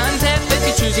beers on tap if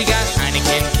you choose. You got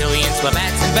Heineken, Killian's,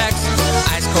 Labatt's, and Beck's,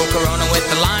 Ice Cold Corona with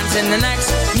the lines in the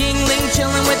necks, Yingling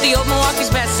chilling with the old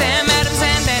Milwaukee's best, Sam Adams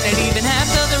and Bennett, even half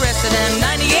of the rest of them.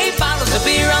 98 bottles of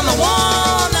beer on the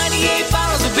wall, 98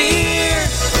 bottles of beer.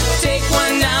 Take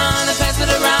one down and pass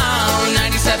it around.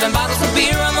 97 bottles of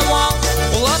beer on the wall.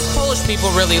 Well, us Polish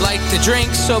people really like to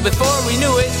drink, so before we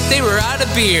knew it, they were out of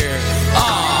beer.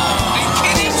 Aww.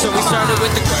 So we started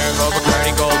with the Cuervo,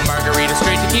 Bacardi Gold, Margarita,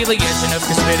 straight tequila, Yeshenov,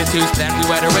 Conspiratus. Then we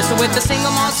wet a whistle with the single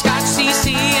malt Scotch,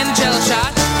 CC, and a Jello shot.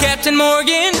 Captain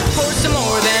Morgan poured some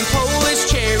more than Polish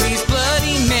cherries,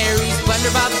 Bloody Marys,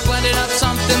 Blender Bob blended up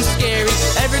something scary.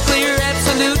 Everclear,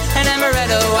 Absolute, and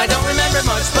Amaretto. I don't remember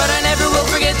much, but I never will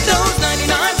forget those 99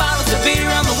 bottles of beer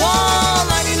on the wall.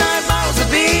 99 bottles of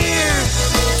beer.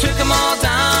 Took them all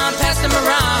down, passed them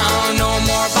around. No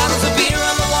more bottles of beer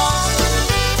on the wall.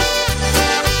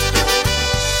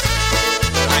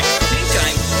 I think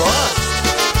I'm buzzed.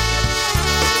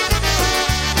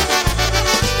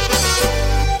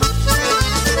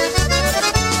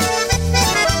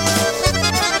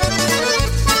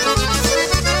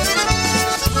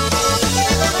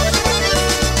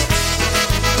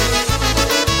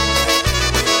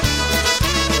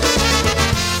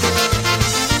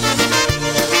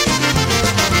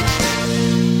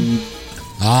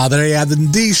 There you have the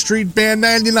D Street Band,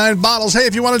 99 bottles. Hey,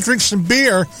 if you want to drink some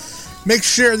beer, make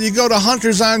sure that you go to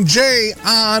Hunters on J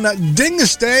on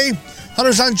Dingus Day.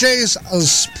 Hunters on J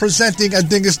is presenting a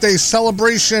Dingus Day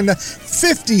celebration,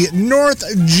 50 North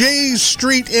J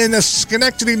Street in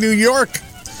Schenectady, New York.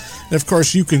 And, of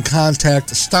course, you can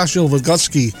contact Stasio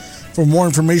Vygotsky for more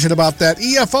information about that.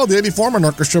 EFO, the Eddie Foreman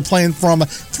Orchestra, playing from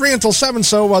 3 until 7.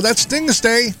 So that's Dingus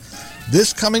Day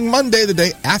this coming Monday, the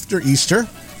day after Easter.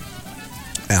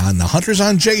 On the Hunters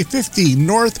on J, 50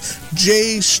 North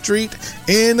J Street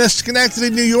in Schenectady,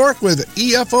 New York, with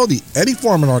EFO, the Eddie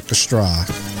Foreman Orchestra.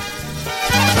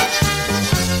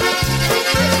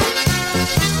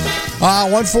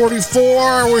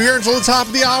 1:44. We're here until the top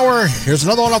of the hour. Here's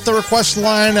another one off the request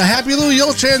line. Happy Lou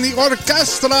Yolche and the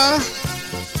Orchestra.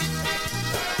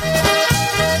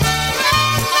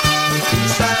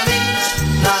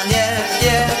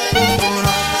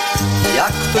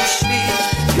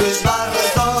 Już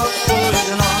bardzo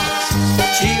późno,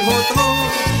 cicho tchu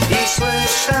i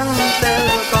słyszę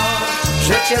tylko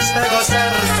życie swego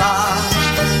serca.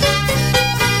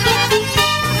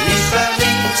 Piszę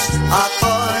list, a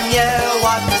to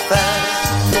niełatwe,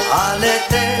 ale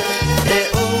ty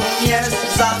umiesz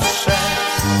zawsze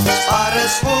parę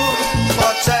słów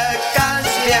poczekać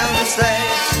więcej,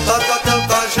 to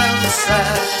tylko, że chcę.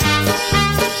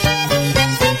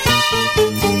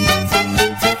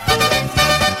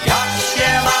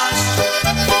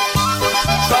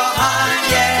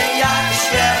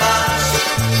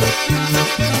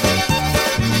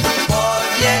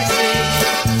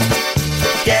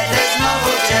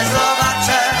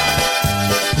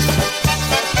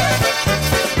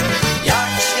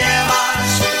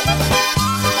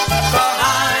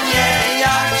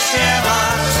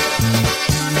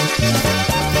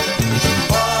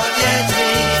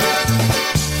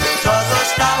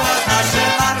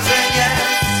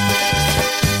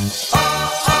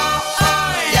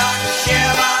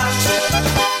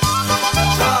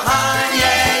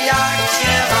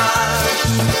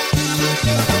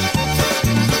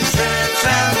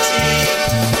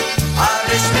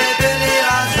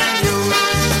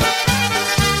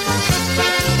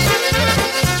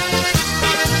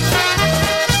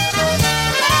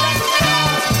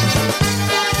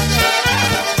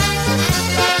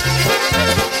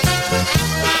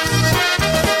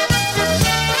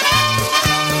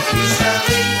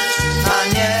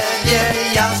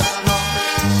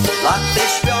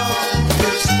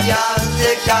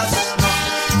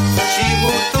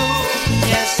 butu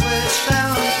nie słyszę,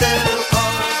 tylko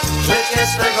życie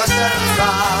swego serca.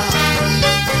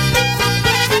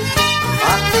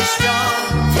 A ty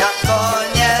świąt jako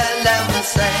nie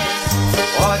lęcej,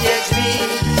 powiedz mi,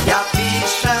 ja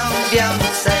piszę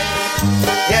więcej.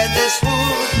 Kiedy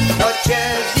słów do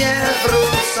ciebie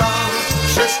wrócą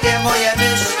wszystkie moje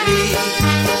myśli.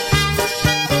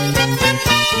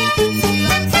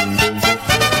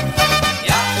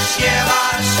 Jak się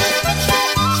masz,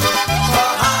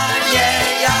 kochanie,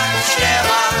 jak się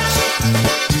masz?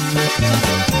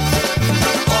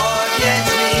 Powiedz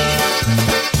mi,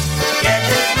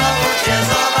 kiedy znowu cię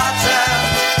zobaczę.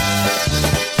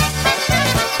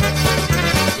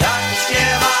 Jak się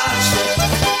masz,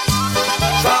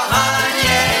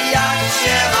 kochanie, jak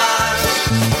się masz?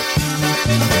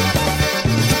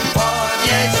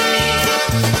 Powiedz mi,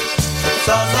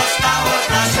 co zostało z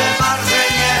naszym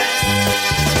marzeniem.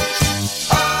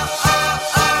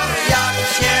 Jak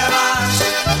się masz,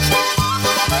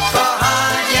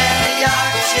 kochanie,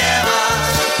 jak się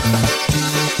masz?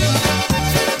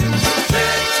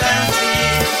 Życzę ci,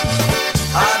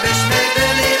 abyśmy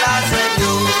byli razem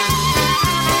już.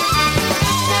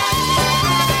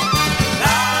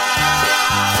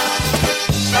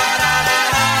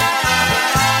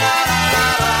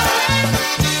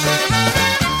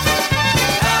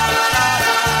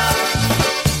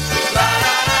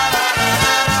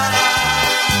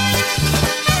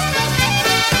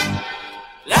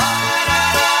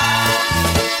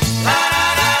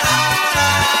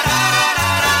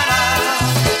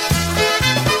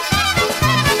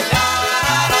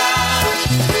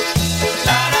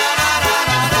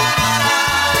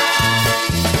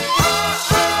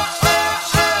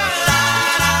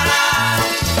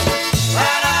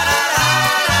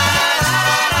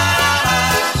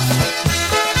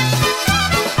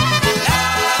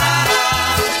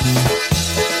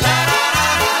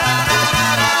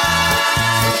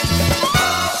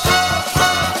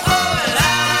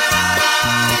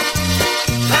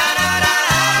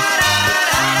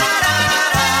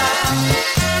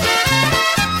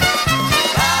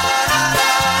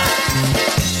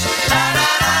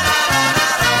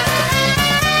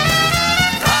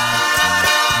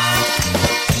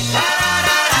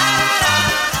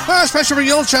 Special for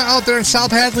Yulcha out there in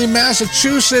South Hadley,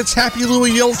 Massachusetts. Happy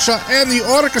Louie Yulcha and the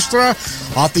orchestra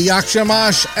off the Yak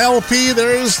Shamash LP.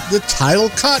 There's the title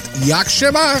cut, Yak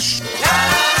Shamash.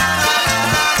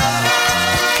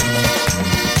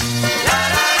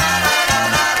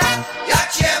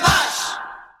 Jak się masz?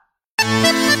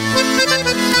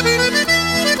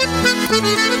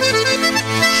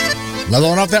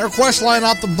 Leveling up that request line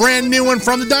off the brand new one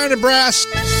from the Diner Brass.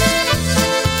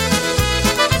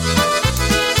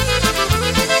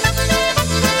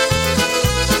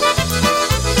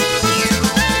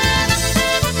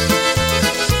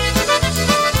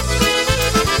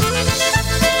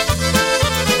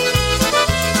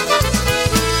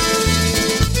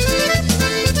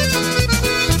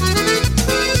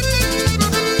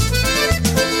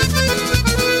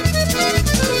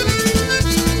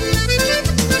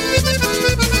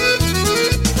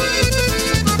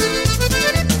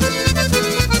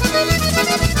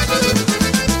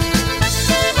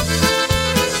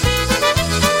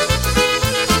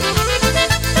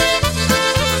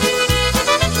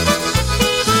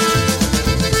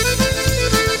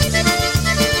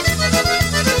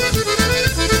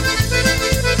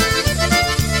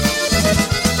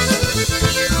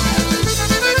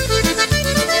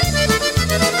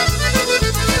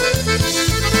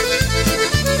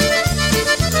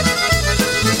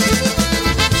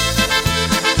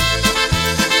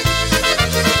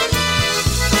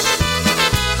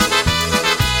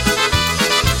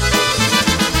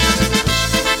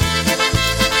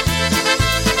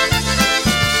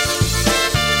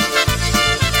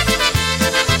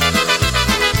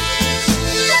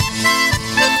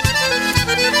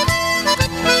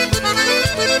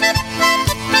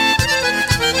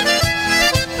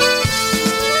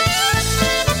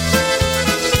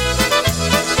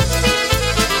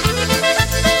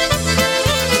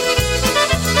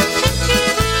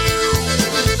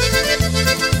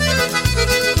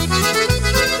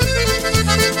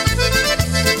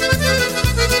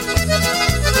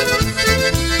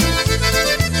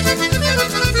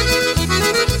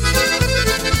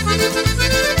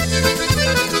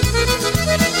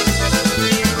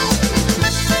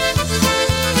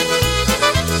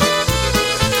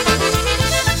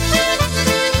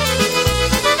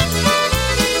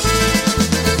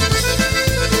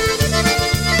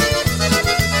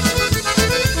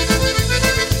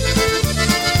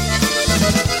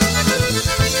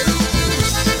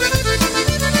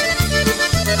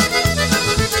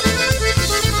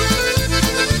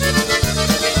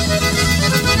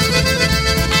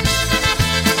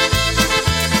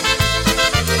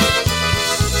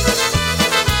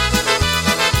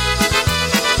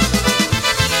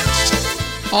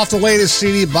 the latest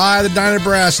CD by the Diner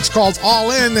Brass. It's called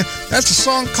All In. That's a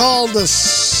song called the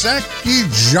Seki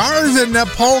Jarvin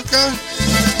Polka.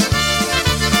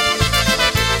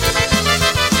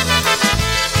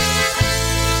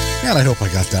 And I hope I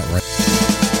got that right.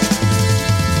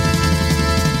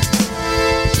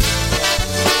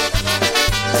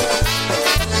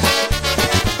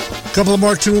 A couple of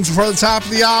more tunes before the top of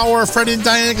the hour. Freddie and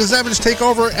Diana Gazevich take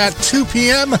over at 2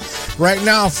 p.m. Right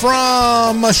now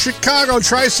from Chicago,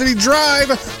 Tri-City Drive,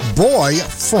 Boy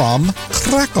from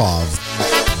Krakow.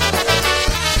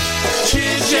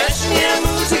 Czyżeż mnie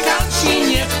muzykanci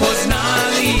nie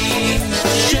poznali?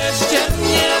 Żeście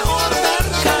mnie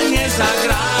orderka nie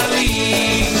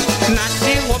zagrali?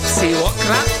 Nasze łopsy o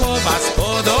Krakowa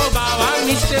spodobała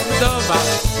mi się wdowa.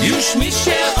 Już mi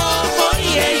się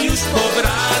oboje już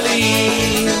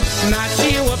pobrali.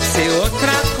 Nasze łopsy od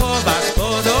Krakowa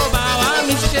spodobała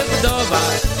mi się wdowa.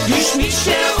 Już mi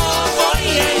się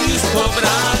oboje już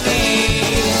pobrali.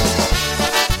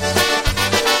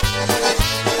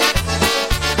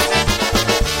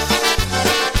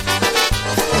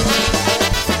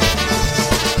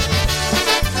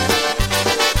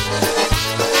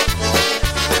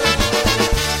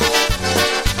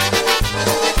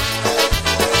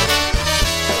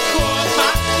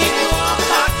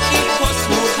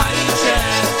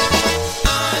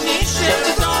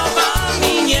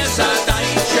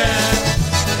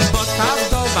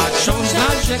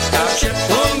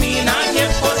 Przypomina nie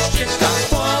pościeka.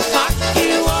 Chłopaki,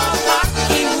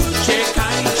 łopaki,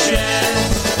 uciekajcie,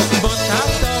 bo ta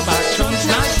wdowa ksiądz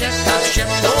narzeka.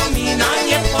 Przypomina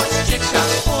nie pościeka.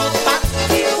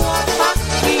 Chłopaki,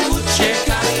 łopaki,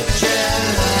 uciekajcie.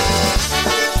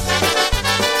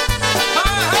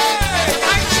 Hej,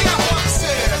 tańczy na chłopcy,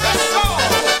 wesoło!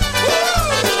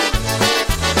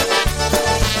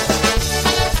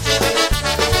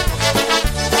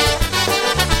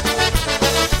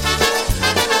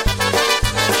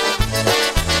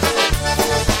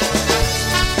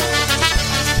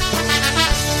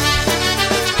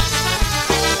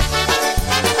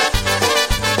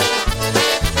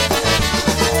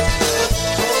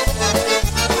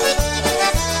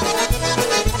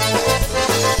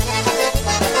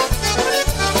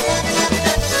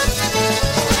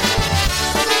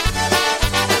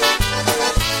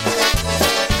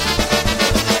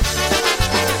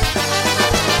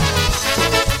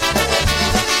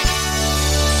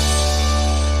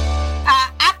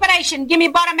 Give me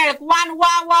buttermilk. One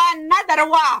wah, another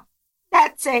wah.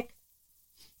 That's it.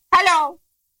 Hello.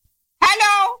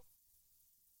 Hello.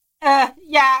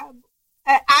 Yeah.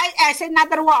 I said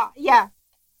another wah. Yeah.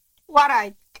 All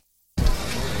right. All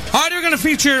right, we're going to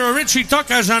feature Richie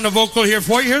Tuckas on the vocal here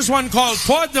for you. Here's one called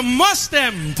Pod the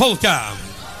Mustang Polka.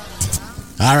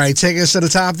 All right, take us to the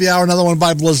top of the hour. Another one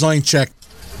by Blazoinchek.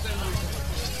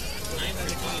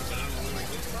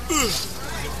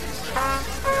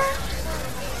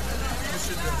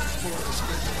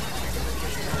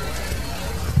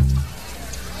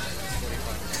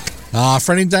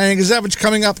 Freddie and Diana Gazevich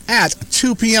coming up at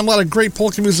 2 p.m. A lot of great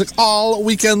polka music all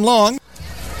weekend long.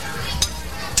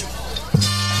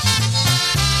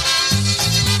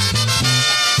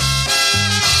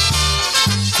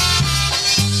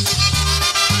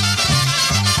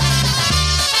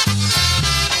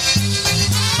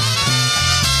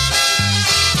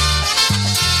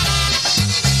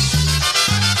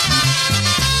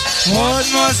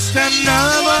 Pod mostem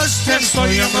na mostem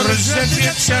stoją róże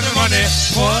dwie czerwone.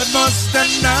 Pod mostem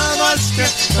na mostem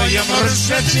stoją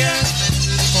róże dwie.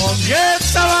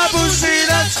 Obiecała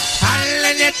buzinać,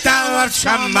 ale nie dała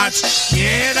trzymać.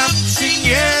 Nie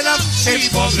dam ci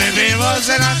powy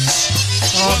wywożać.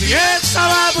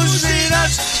 Obiecała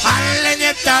buzinać, ale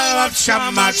nie dała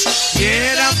trzymać.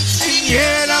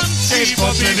 Nie dam ci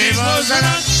powy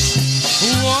wywożać.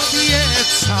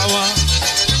 Obiecała,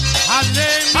 ale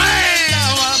nie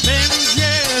dała,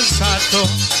 będzie za to.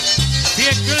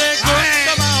 Piekle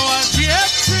kosztowała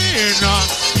dziewczyna,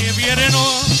 niewierno.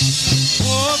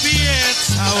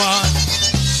 Obiecała,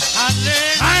 ale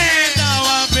nie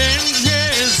dała,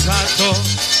 będzie za to.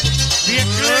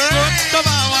 Piekle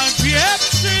kosztowała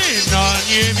dziewczyna,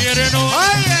 niewierno.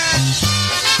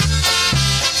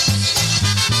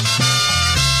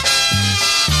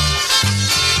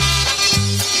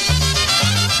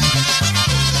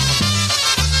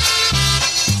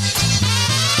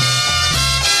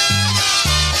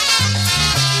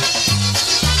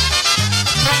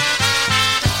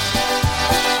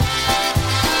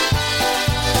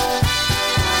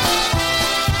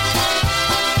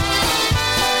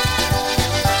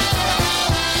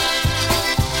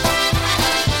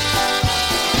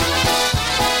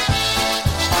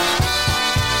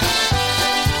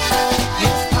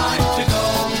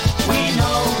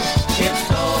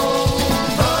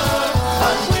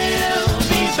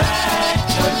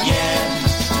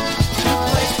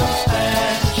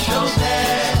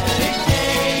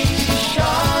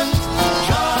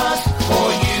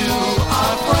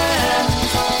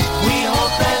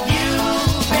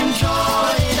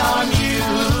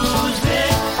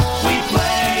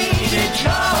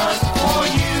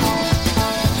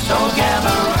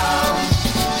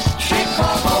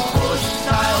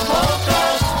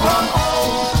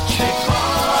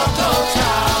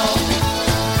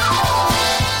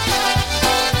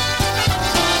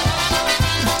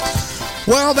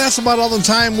 Well, that's about all the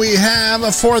time we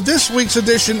have for this week's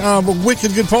edition of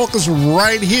Wicked Good Polkas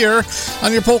right here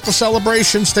on your Polka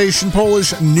Celebration Station,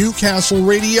 Polish Newcastle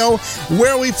Radio,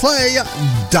 where we play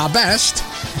the best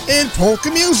in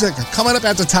polka music. Coming up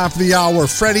at the top of the hour,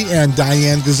 Freddie and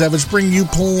Diane Gazevich bring you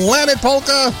Planet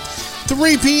Polka.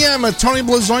 3 p.m. Tony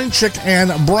Blazończyk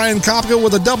and Brian Kopka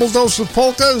with a double dose of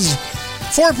polkas.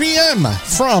 4 p.m.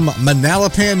 from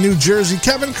Manalapan, New Jersey,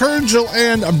 Kevin Kurgel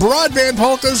and Broadband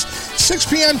Polkas. 6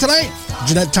 p.m. tonight,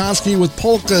 Jeanette Tonsky with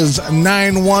Polkas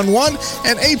 911.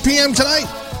 And 8 p.m. tonight,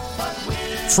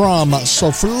 from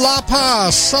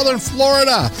Soflapa, Southern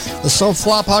Florida, the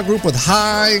Soflapa group with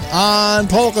High on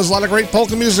Polkas. A lot of great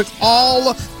polka music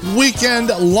all weekend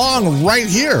long right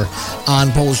here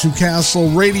on Polish Newcastle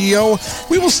Radio.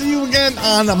 We will see you again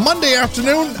on Monday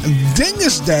afternoon,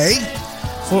 Dingus Day,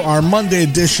 for our Monday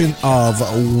edition of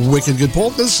Wicked Good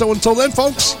Polkas. So until then,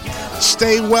 folks,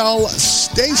 stay well,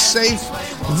 stay safe.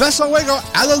 Wesołego,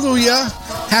 Alleluia.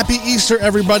 Happy Easter,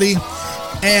 everybody.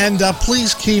 And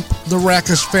please keep the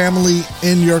Rakus family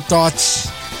in your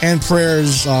thoughts and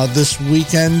prayers this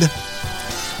weekend.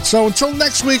 So until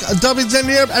next week, do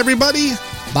widzenia, everybody.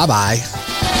 Bye-bye.